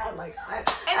like that. Like, and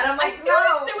I'm like, no.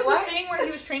 Like there was a thing where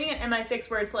he was training at MI6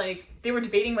 where it's like they were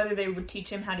debating whether they would teach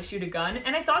him how to shoot a gun,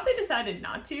 and I thought they decided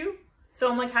not to.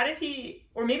 So I'm like, how did he?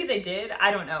 Or maybe they did.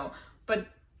 I don't know. But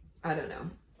I don't know.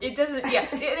 It doesn't. Yeah,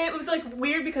 it was like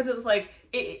weird because it was like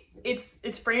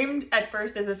it's framed at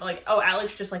first as if like, oh,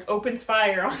 Alex just like opens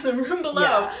fire on the room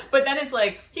below, but then it's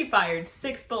like he fired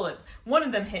 6 bullets. One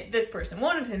of them hit this person.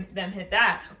 One of them hit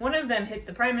that. One of them hit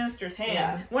the Prime Minister's hand.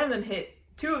 Yeah. One of them hit.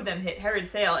 2 of them hit Herod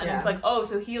Sale, and it's like, oh,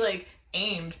 so he like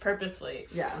aimed purposefully.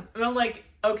 Yeah. And I'm like,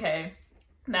 okay.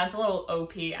 That's a little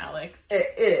OP, Alex.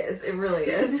 It is. It really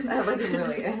is. Like, it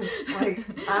really is. Like,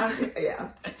 yeah.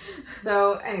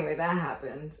 So, anyway, that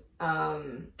happened.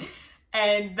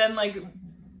 And then, like,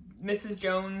 Mrs.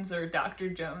 Jones or Dr.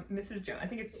 Jones, Mrs. Jones, I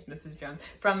think it's just Mrs. Jones,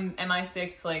 from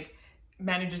MI6, like,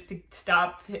 manages to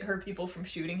stop her people from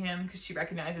shooting him because she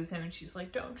recognizes him and she's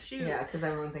like, don't shoot. Yeah, because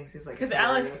everyone thinks he's, like, because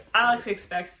Alex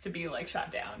expects to be, like,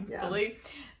 shot down fully.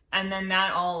 And then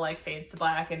that all, like, fades to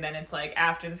black, and then it's, like,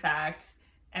 after the fact,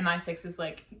 MI6 is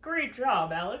like, great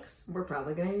job, Alex. We're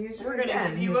probably going to use you again. We're going to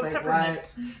give you a peppermint.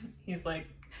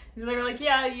 They're like,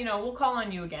 yeah, you know, we'll call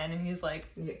on you again. And he's like,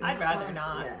 I'd rather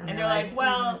not. Yeah. And they're like,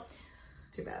 well,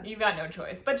 too bad. You've got no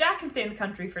choice. But Jack can stay in the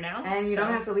country for now. And you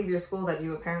don't have to leave your school that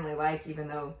you apparently like, even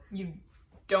though you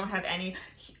don't have any.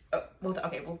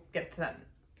 We'll get to that.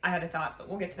 I had a thought, but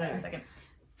we'll get to that in a second.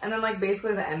 And then, like,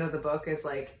 basically the end of the book is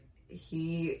like,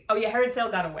 Herod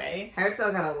Sale got away.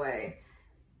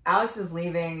 Alex is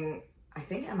leaving, I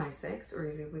think, MI6, or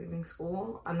is he leaving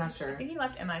school? I'm not sure. I think he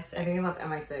left MI6. I think he left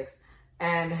MI6.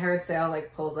 And Herod Sale,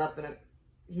 like, pulls up and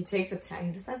he decides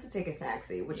to take a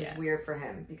taxi, which is weird for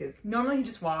him because normally he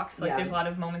just walks. Like, there's a lot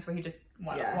of moments where he just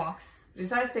walks. He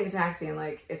decides to take a taxi, and,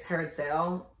 like, it's Herod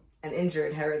Sale, an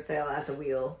injured Herod Sale at the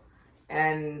wheel.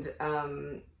 And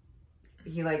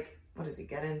he, like, what does he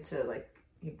get into? Like,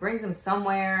 he brings him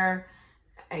somewhere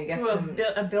and gets him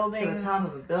a building, to the top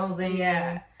of a building.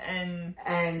 Yeah,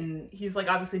 and he's like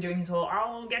obviously doing his whole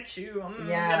 "I'll get you, I'm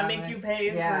gonna make you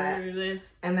pay for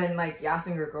this." And then like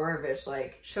Yasin Grigorovich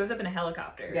like shows up in a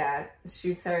helicopter. Yeah,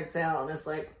 shoots Herod Sale and is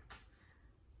like,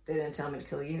 "They didn't tell me to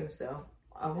kill you, so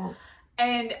I won't."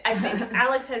 And I think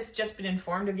Alex has just been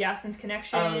informed of Yasin's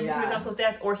connection to his uncle's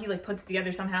death, or he like puts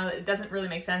together somehow. It doesn't really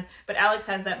make sense. But Alex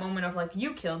has that moment of like,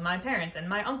 you killed my parents and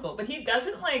my uncle. But he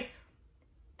doesn't like,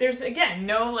 there's again,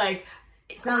 no like.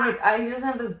 It's not like, he doesn't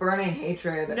have this burning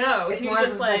hatred. No, it's he's more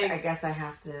just like, I guess I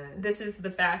have to. This is the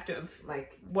fact of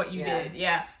like what you did.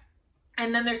 Yeah.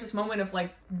 And then there's this moment of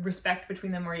like respect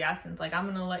between them where Yasin's like, I'm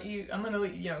gonna let you,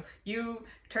 you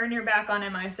turn your back on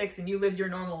MI6 and you live your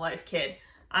normal life, kid.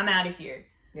 I'm out of here.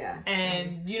 Yeah.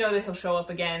 And you know that he'll show up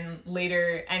again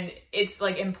later, and it's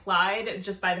like implied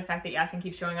just by the fact that Yasin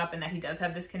keeps showing up and that he does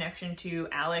have this connection to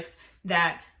Alex,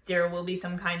 that there will be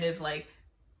some kind of like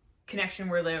connection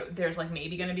where there's like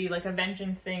maybe going to be like a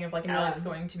vengeance thing of like Alex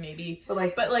going to maybe, but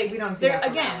like we don't see that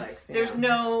from again. Alex, there's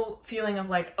no feeling of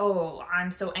like, oh,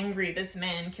 I'm so angry this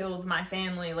man killed my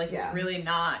family. Like it's really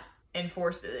not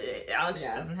enforced. Alex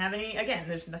just doesn't have any. Again,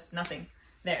 there's nothing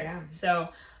there. Yeah. So.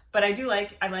 But I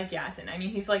like Yasin. I mean,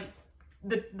 he's like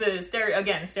the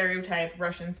stereotype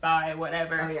Russian spy,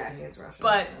 whatever. Oh yeah, he is Russian.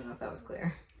 But I don't know if that was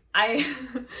clear. I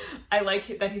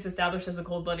like that he's established as a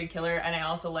cold-blooded killer, and I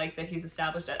also like that he's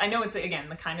established. I know it's again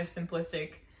the kind of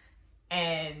simplistic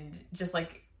and just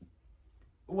like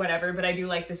whatever, but I do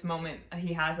like this moment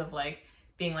he has of like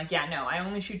being like, yeah, no, I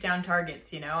only shoot down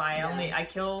targets. I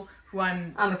kill who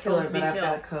I'm a killer, but I've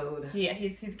got a code. Yeah,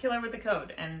 he's a killer with a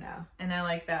code, and I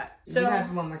like that. So you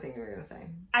had one more thing you were gonna say.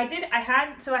 I did. I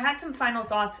had some final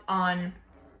thoughts on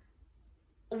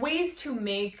ways to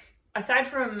make aside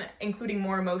from including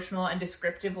more emotional and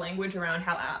descriptive language around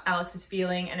how Alex is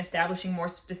feeling and establishing more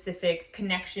specific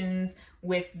connections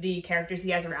with the characters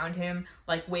he has around him,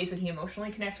 like ways that he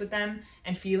emotionally connects with them,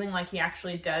 and feeling like he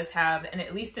actually does have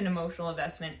at least an emotional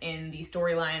investment in the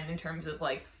storyline in terms of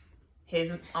like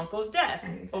his uncle's death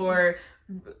or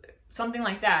something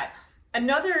like that.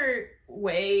 Another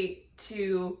way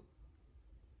to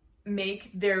make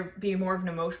there be more of an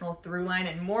emotional through line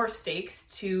and more stakes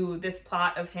to this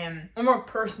plot of him, or more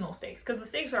personal stakes, because the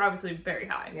stakes are obviously very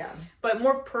high, but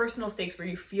more personal stakes where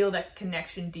you feel that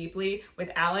connection deeply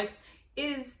with Alex,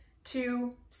 is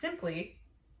to simply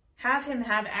have him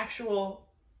have actual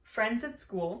friends at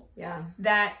school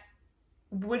that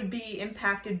would be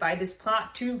impacted by this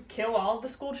plot to kill all of the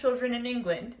school children in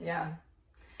England,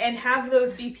 and have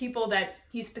those be people that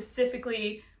he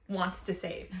specifically wants to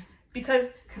save. Because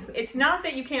it's not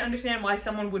that you can't understand why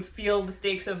someone would feel the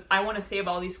stakes of, I want to save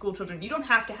all these school children. You don't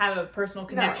have to have a personal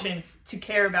connection to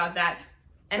care about that.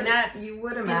 And that you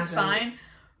would imagine is fine.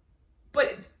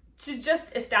 But to just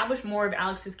establish more of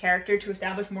Alex's character, to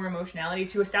establish more emotionality,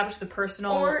 to establish the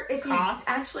personal cost. Or if he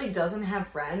actually doesn't have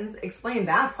friends, explain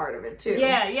that part of it too.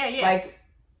 Yeah. Like,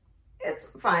 it's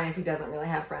fine if he doesn't really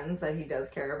have friends that he does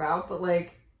care about, but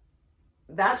like,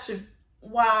 that should...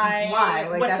 Why?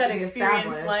 Like, what's that should that be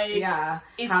experience established. like? Yeah.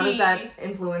 How does that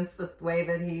influence the way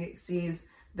that he sees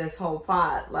this whole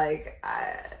plot? Like,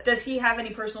 does he have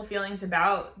any personal feelings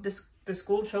about the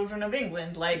school children of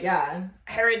England? Like,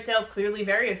 Harriet Sale's clearly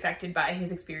very affected by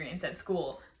his experience at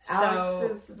school.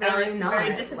 Alex is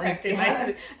very disaffected.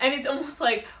 Like, and it's almost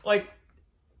like I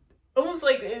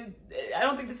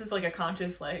don't think this is like a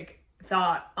conscious like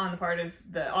thought on the part of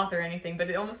the author or anything, but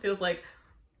it almost feels like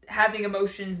having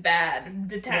emotions bad,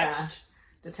 detached,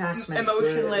 detachment,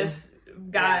 emotionless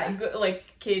guy, good, like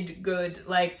kid, good,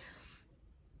 like,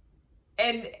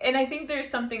 and I think there's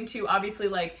something to, obviously,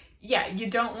 like, you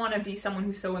don't want to be someone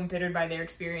who's so embittered by their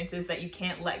experiences that you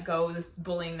can't let go of this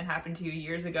bullying that happened to you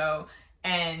years ago,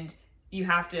 and you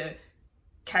have to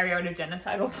carry out a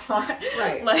genocidal plot,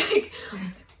 right? Like,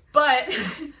 but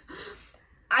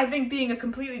I think being a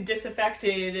completely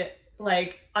disaffected,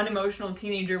 like, unemotional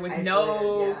teenager with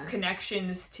no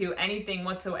connections to anything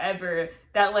whatsoever,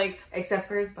 that, like, except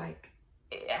for his bike,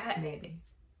 maybe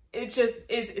it just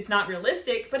is, it's not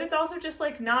realistic, but it's also just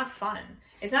like not fun,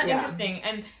 it's not interesting,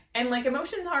 and like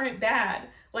emotions aren't bad,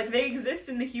 like they exist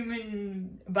in the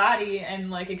human body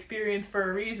and like experience for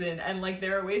a reason, and like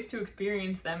there are ways to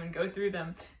experience them and go through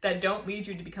them that don't lead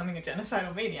you to becoming a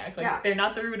genocidal maniac. Like they're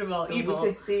not the root of all evil. We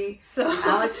could see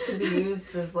Alex could be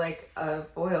used as like a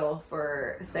foil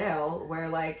for Sale, where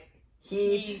like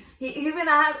he even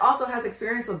also has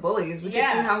experience with bullies. We could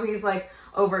see how he's like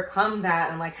overcome that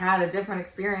and like had a different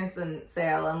experience in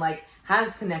Sale, and like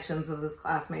has connections with his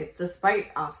classmates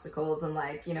despite obstacles, and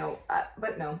like, you know,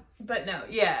 but no,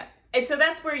 and so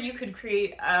that's where you could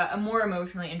create a more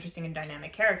emotionally interesting and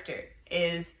dynamic character,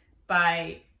 is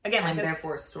by, again, like, and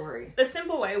therefore story. The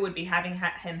simple way would be having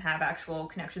him have actual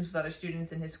connections with other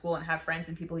students in his school and have friends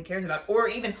and people he cares about, or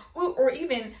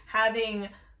even having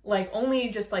like only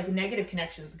just like negative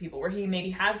connections with people, where he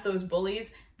maybe has those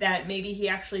bullies that maybe he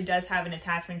actually does have an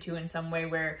attachment to in some way,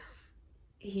 where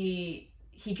he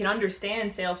can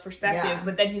understand Sale's perspective,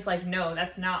 but then he's like, no,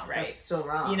 that's not right. That's still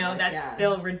wrong. You know, that's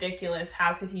still ridiculous.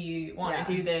 How could he want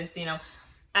to do this? You know,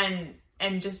 and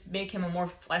just make him a more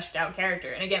fleshed out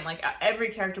character. And again, like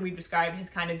every character we've described has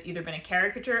kind of either been a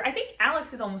caricature. I think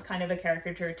Alex is almost kind of a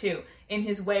caricature too, in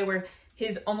his way, where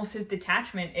his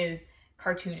detachment is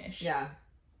cartoonish. Yeah.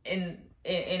 In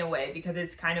a way, because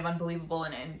it's kind of unbelievable,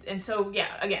 and so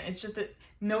again, it's just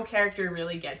no character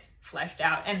really gets fleshed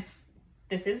out. And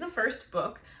this is the first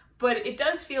book, but it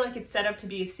does feel like it's set up to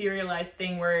be a serialized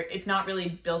thing where it's not really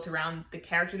built around the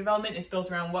character development. It's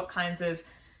built around what kinds of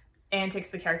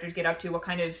antics the characters get up to, what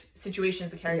kind of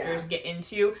situations the characters get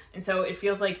into. And so it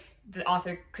feels like the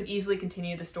author could easily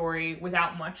continue the story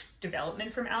without much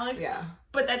development from Alex. Yeah.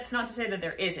 But that's not to say that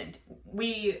there isn't.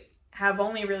 We have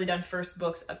only really done first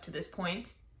books up to this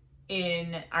point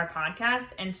in our podcast.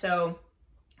 And so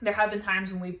there have been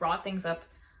times when we brought things up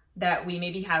that we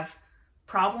maybe have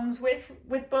problems with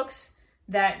books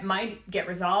that might get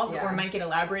resolved or might get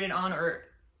elaborated on or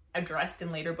addressed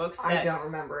in later books. I don't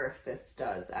remember if this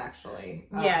does actually.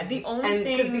 The only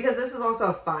thing, because this is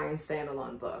also a fine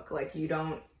standalone book. Like, you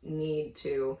don't need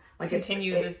to like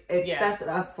continue it sets it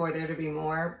up for there to be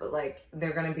more, but like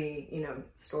they're going to be, you know,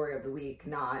 story of the week,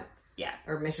 not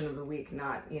or mission of the week,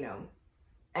 not, you know,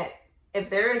 if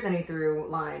there is any through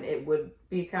line, it would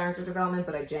be character development,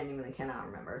 but I genuinely cannot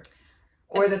remember.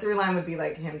 Or the through line would be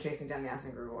like him chasing down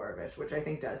Yasin Grigorovich, which I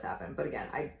think does happen. But again,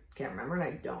 I can't remember, and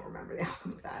I don't remember the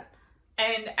outcome of that.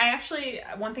 And I actually,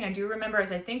 one thing I do remember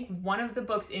is I think one of the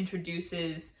books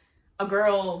introduces a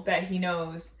girl that he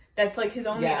knows that's like his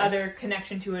only other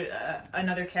connection to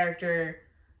another character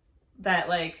that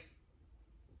like...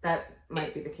 That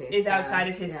might be the case. Is outside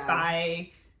of his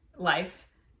spy life,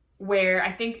 where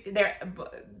I think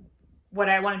what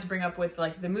I wanted to bring up with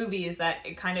like the movie is that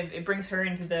it brings her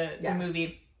into the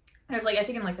movie. There's like, I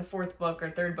think in like the fourth book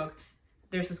or third book,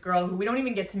 there's this girl who we don't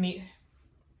even get to meet.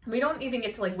 We don't even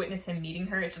get to like witness him meeting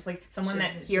her. It's just like someone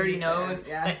that he already knows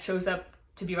that shows up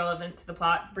to be relevant to the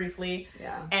plot briefly.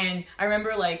 Yeah. And I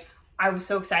remember like, I was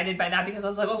so excited by that because I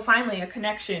was like, oh, finally a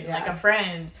connection, like a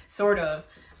friend, sort of.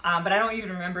 But I don't even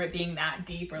remember it being that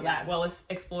deep or that well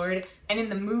explored. And in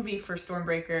the movie for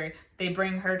Stormbreaker, they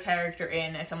bring her character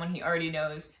in as someone he already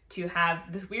knows to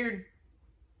have this weird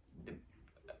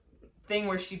thing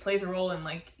where she plays a role in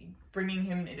like bringing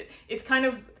him. It's kind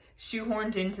of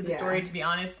shoehorned into the story, to be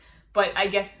honest. But I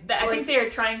guess I think they're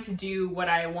trying to do what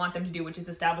I want them to do, which is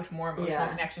establish more emotional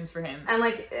connections for him. And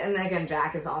again,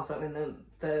 Jack is also in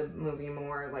the movie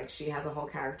more. Like, she has a whole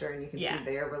character, and you can see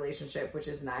their relationship, which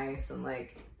is nice. And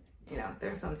like, you know,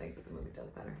 there's some things that the movie does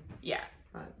better. Yeah.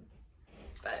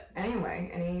 But anyway,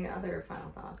 any other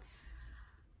final thoughts?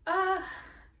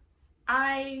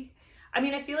 I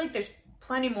mean, I feel like there's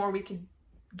plenty more we could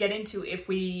get into if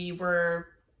we were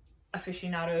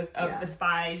aficionados of the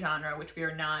spy genre, which we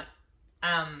are not.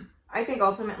 I think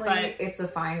ultimately it's a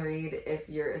fine read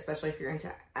especially if you're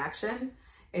into action.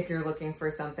 If you're looking for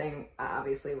something,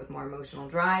 obviously with more emotional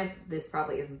drive, this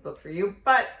probably isn't the book for you,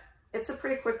 but it's a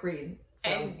pretty quick read. So.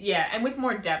 And with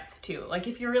more depth too. Like,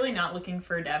 if you're really not looking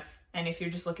for depth, and if you're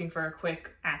just looking for a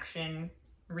quick action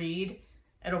read,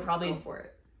 it'll probably go for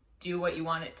it. Do what you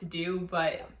want it to do,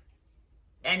 but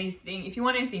if you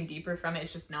want anything deeper from it,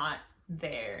 it's just not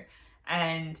there.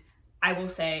 And I will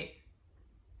say,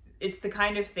 it's the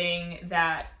kind of thing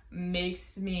that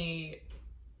makes me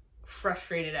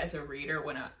frustrated as a reader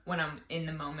when I'm in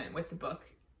the moment with the book.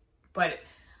 But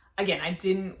again, I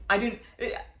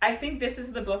think this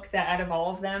is the book that out of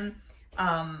all of them,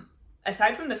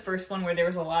 aside from the first one where there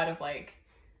was a lot of like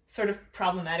sort of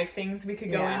problematic things we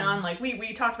could go in on, like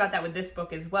we talked about that with this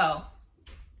book as well.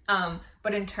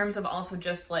 But in terms of also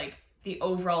just like the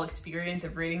overall experience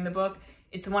of reading the book,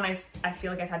 it's the one I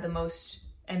feel like I've had the most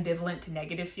ambivalent to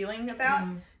negative feeling about,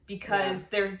 because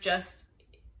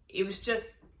it was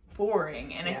just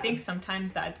boring. And I think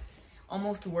sometimes that's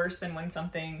almost worse than when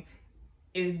something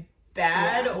is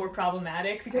bad or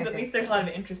problematic, because at least there's a lot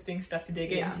of interesting stuff to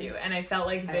dig into. And I felt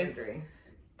like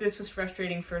this was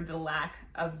frustrating for the lack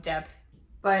of depth.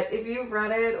 But if you've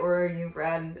read it, or you've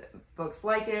read books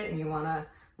like it, and you want to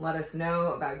let us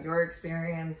know about your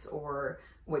experience or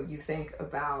what you think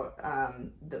about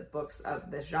the books of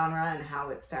this genre and how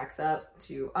it stacks up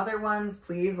to other ones,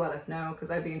 please let us know,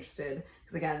 because I'd be interested.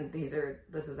 Because again,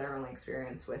 this is our only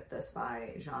experience with the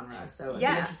spy genre, so it'd be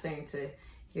interesting to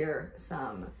hear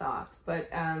some thoughts. But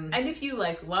and if you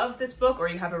like love this book, or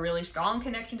you have a really strong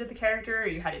connection to the character, or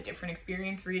you had a different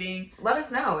experience reading, let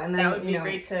us know. And then that would be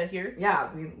great to hear. Yeah,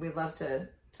 we'd love to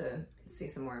see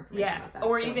some more information about that.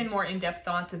 Or even more in-depth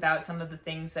thoughts about some of the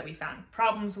things that we found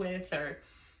problems with, or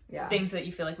things that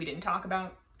you feel like we didn't talk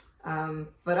about.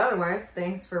 But otherwise,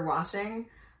 thanks for watching.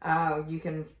 You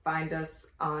can find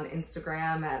us on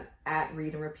Instagram at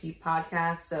Read and Repeat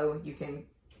Podcast, so you can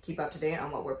keep up to date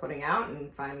on what we're putting out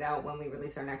and find out when we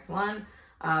release our next one.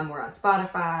 We're on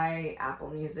Spotify, Apple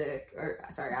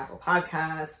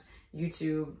Podcast,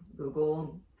 YouTube,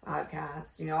 Google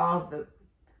Podcasts, all of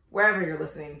wherever you're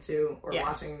listening to or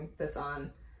watching this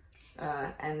on,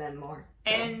 and then more.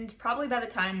 So. And probably by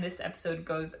the time this episode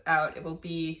goes out, it will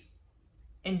be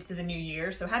into the new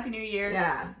year. So Happy New Year.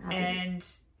 Yeah. And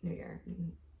New Year.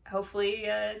 Hopefully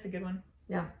it's a good one.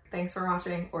 Yeah. Thanks for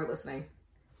watching or listening.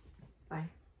 Bye.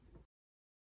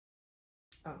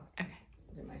 Oh, okay.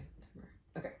 Do my timer.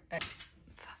 Okay.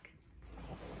 Fuck.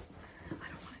 I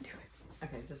don't want to do it.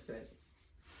 Okay, just do it.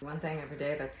 One thing every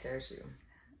day that scares you.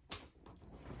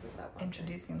 This is that one.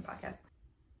 Introducing the podcast.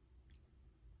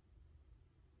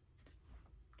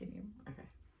 Give you. Okay.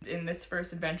 In this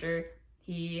first adventure,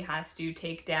 he has to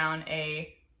take down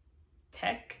a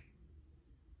tech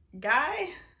guy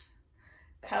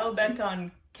hell bent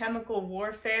on chemical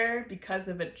warfare because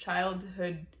of a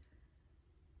childhood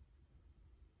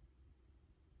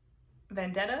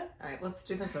vendetta. All right, let's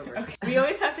do this over. Okay. We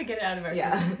always have to get it out of our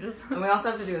systems. And we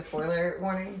also have to do a spoiler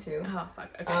warning too. Oh fuck.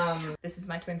 Okay. This is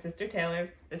my twin sister Taylor.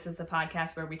 This is the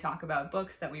podcast where we talk about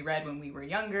books that we read when we were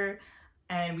younger,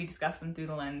 and we discuss them through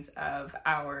the lens of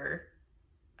our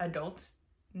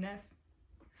adultness.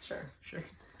 Sure.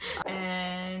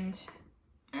 And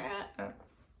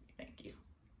thank you.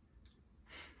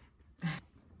 I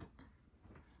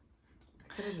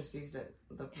could have just used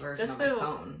the version Just on so my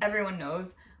phone. Everyone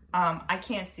knows, I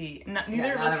can't see.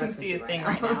 Neither of us can see a thing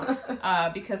right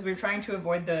now because we're trying to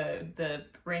avoid the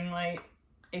ring light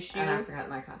issue. And I forgot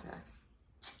my contacts.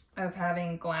 Of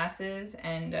having glasses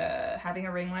and having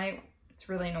a ring light. It's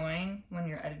really annoying when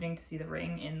you're editing to see the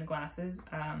ring in the glasses.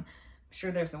 I'm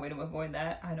sure there's a way to avoid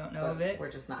that. I don't know of it. We're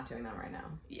just not doing that right now.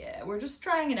 Yeah, we're just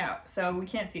trying it out, so we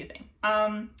can't see a thing.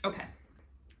 Okay.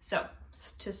 So,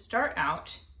 to start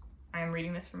out, I am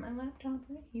reading this from my laptop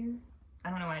right here. I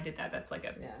don't know why I did that. That's like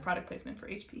a product placement for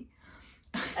HP.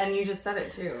 And you just said it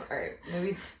too. All right,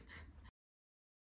 maybe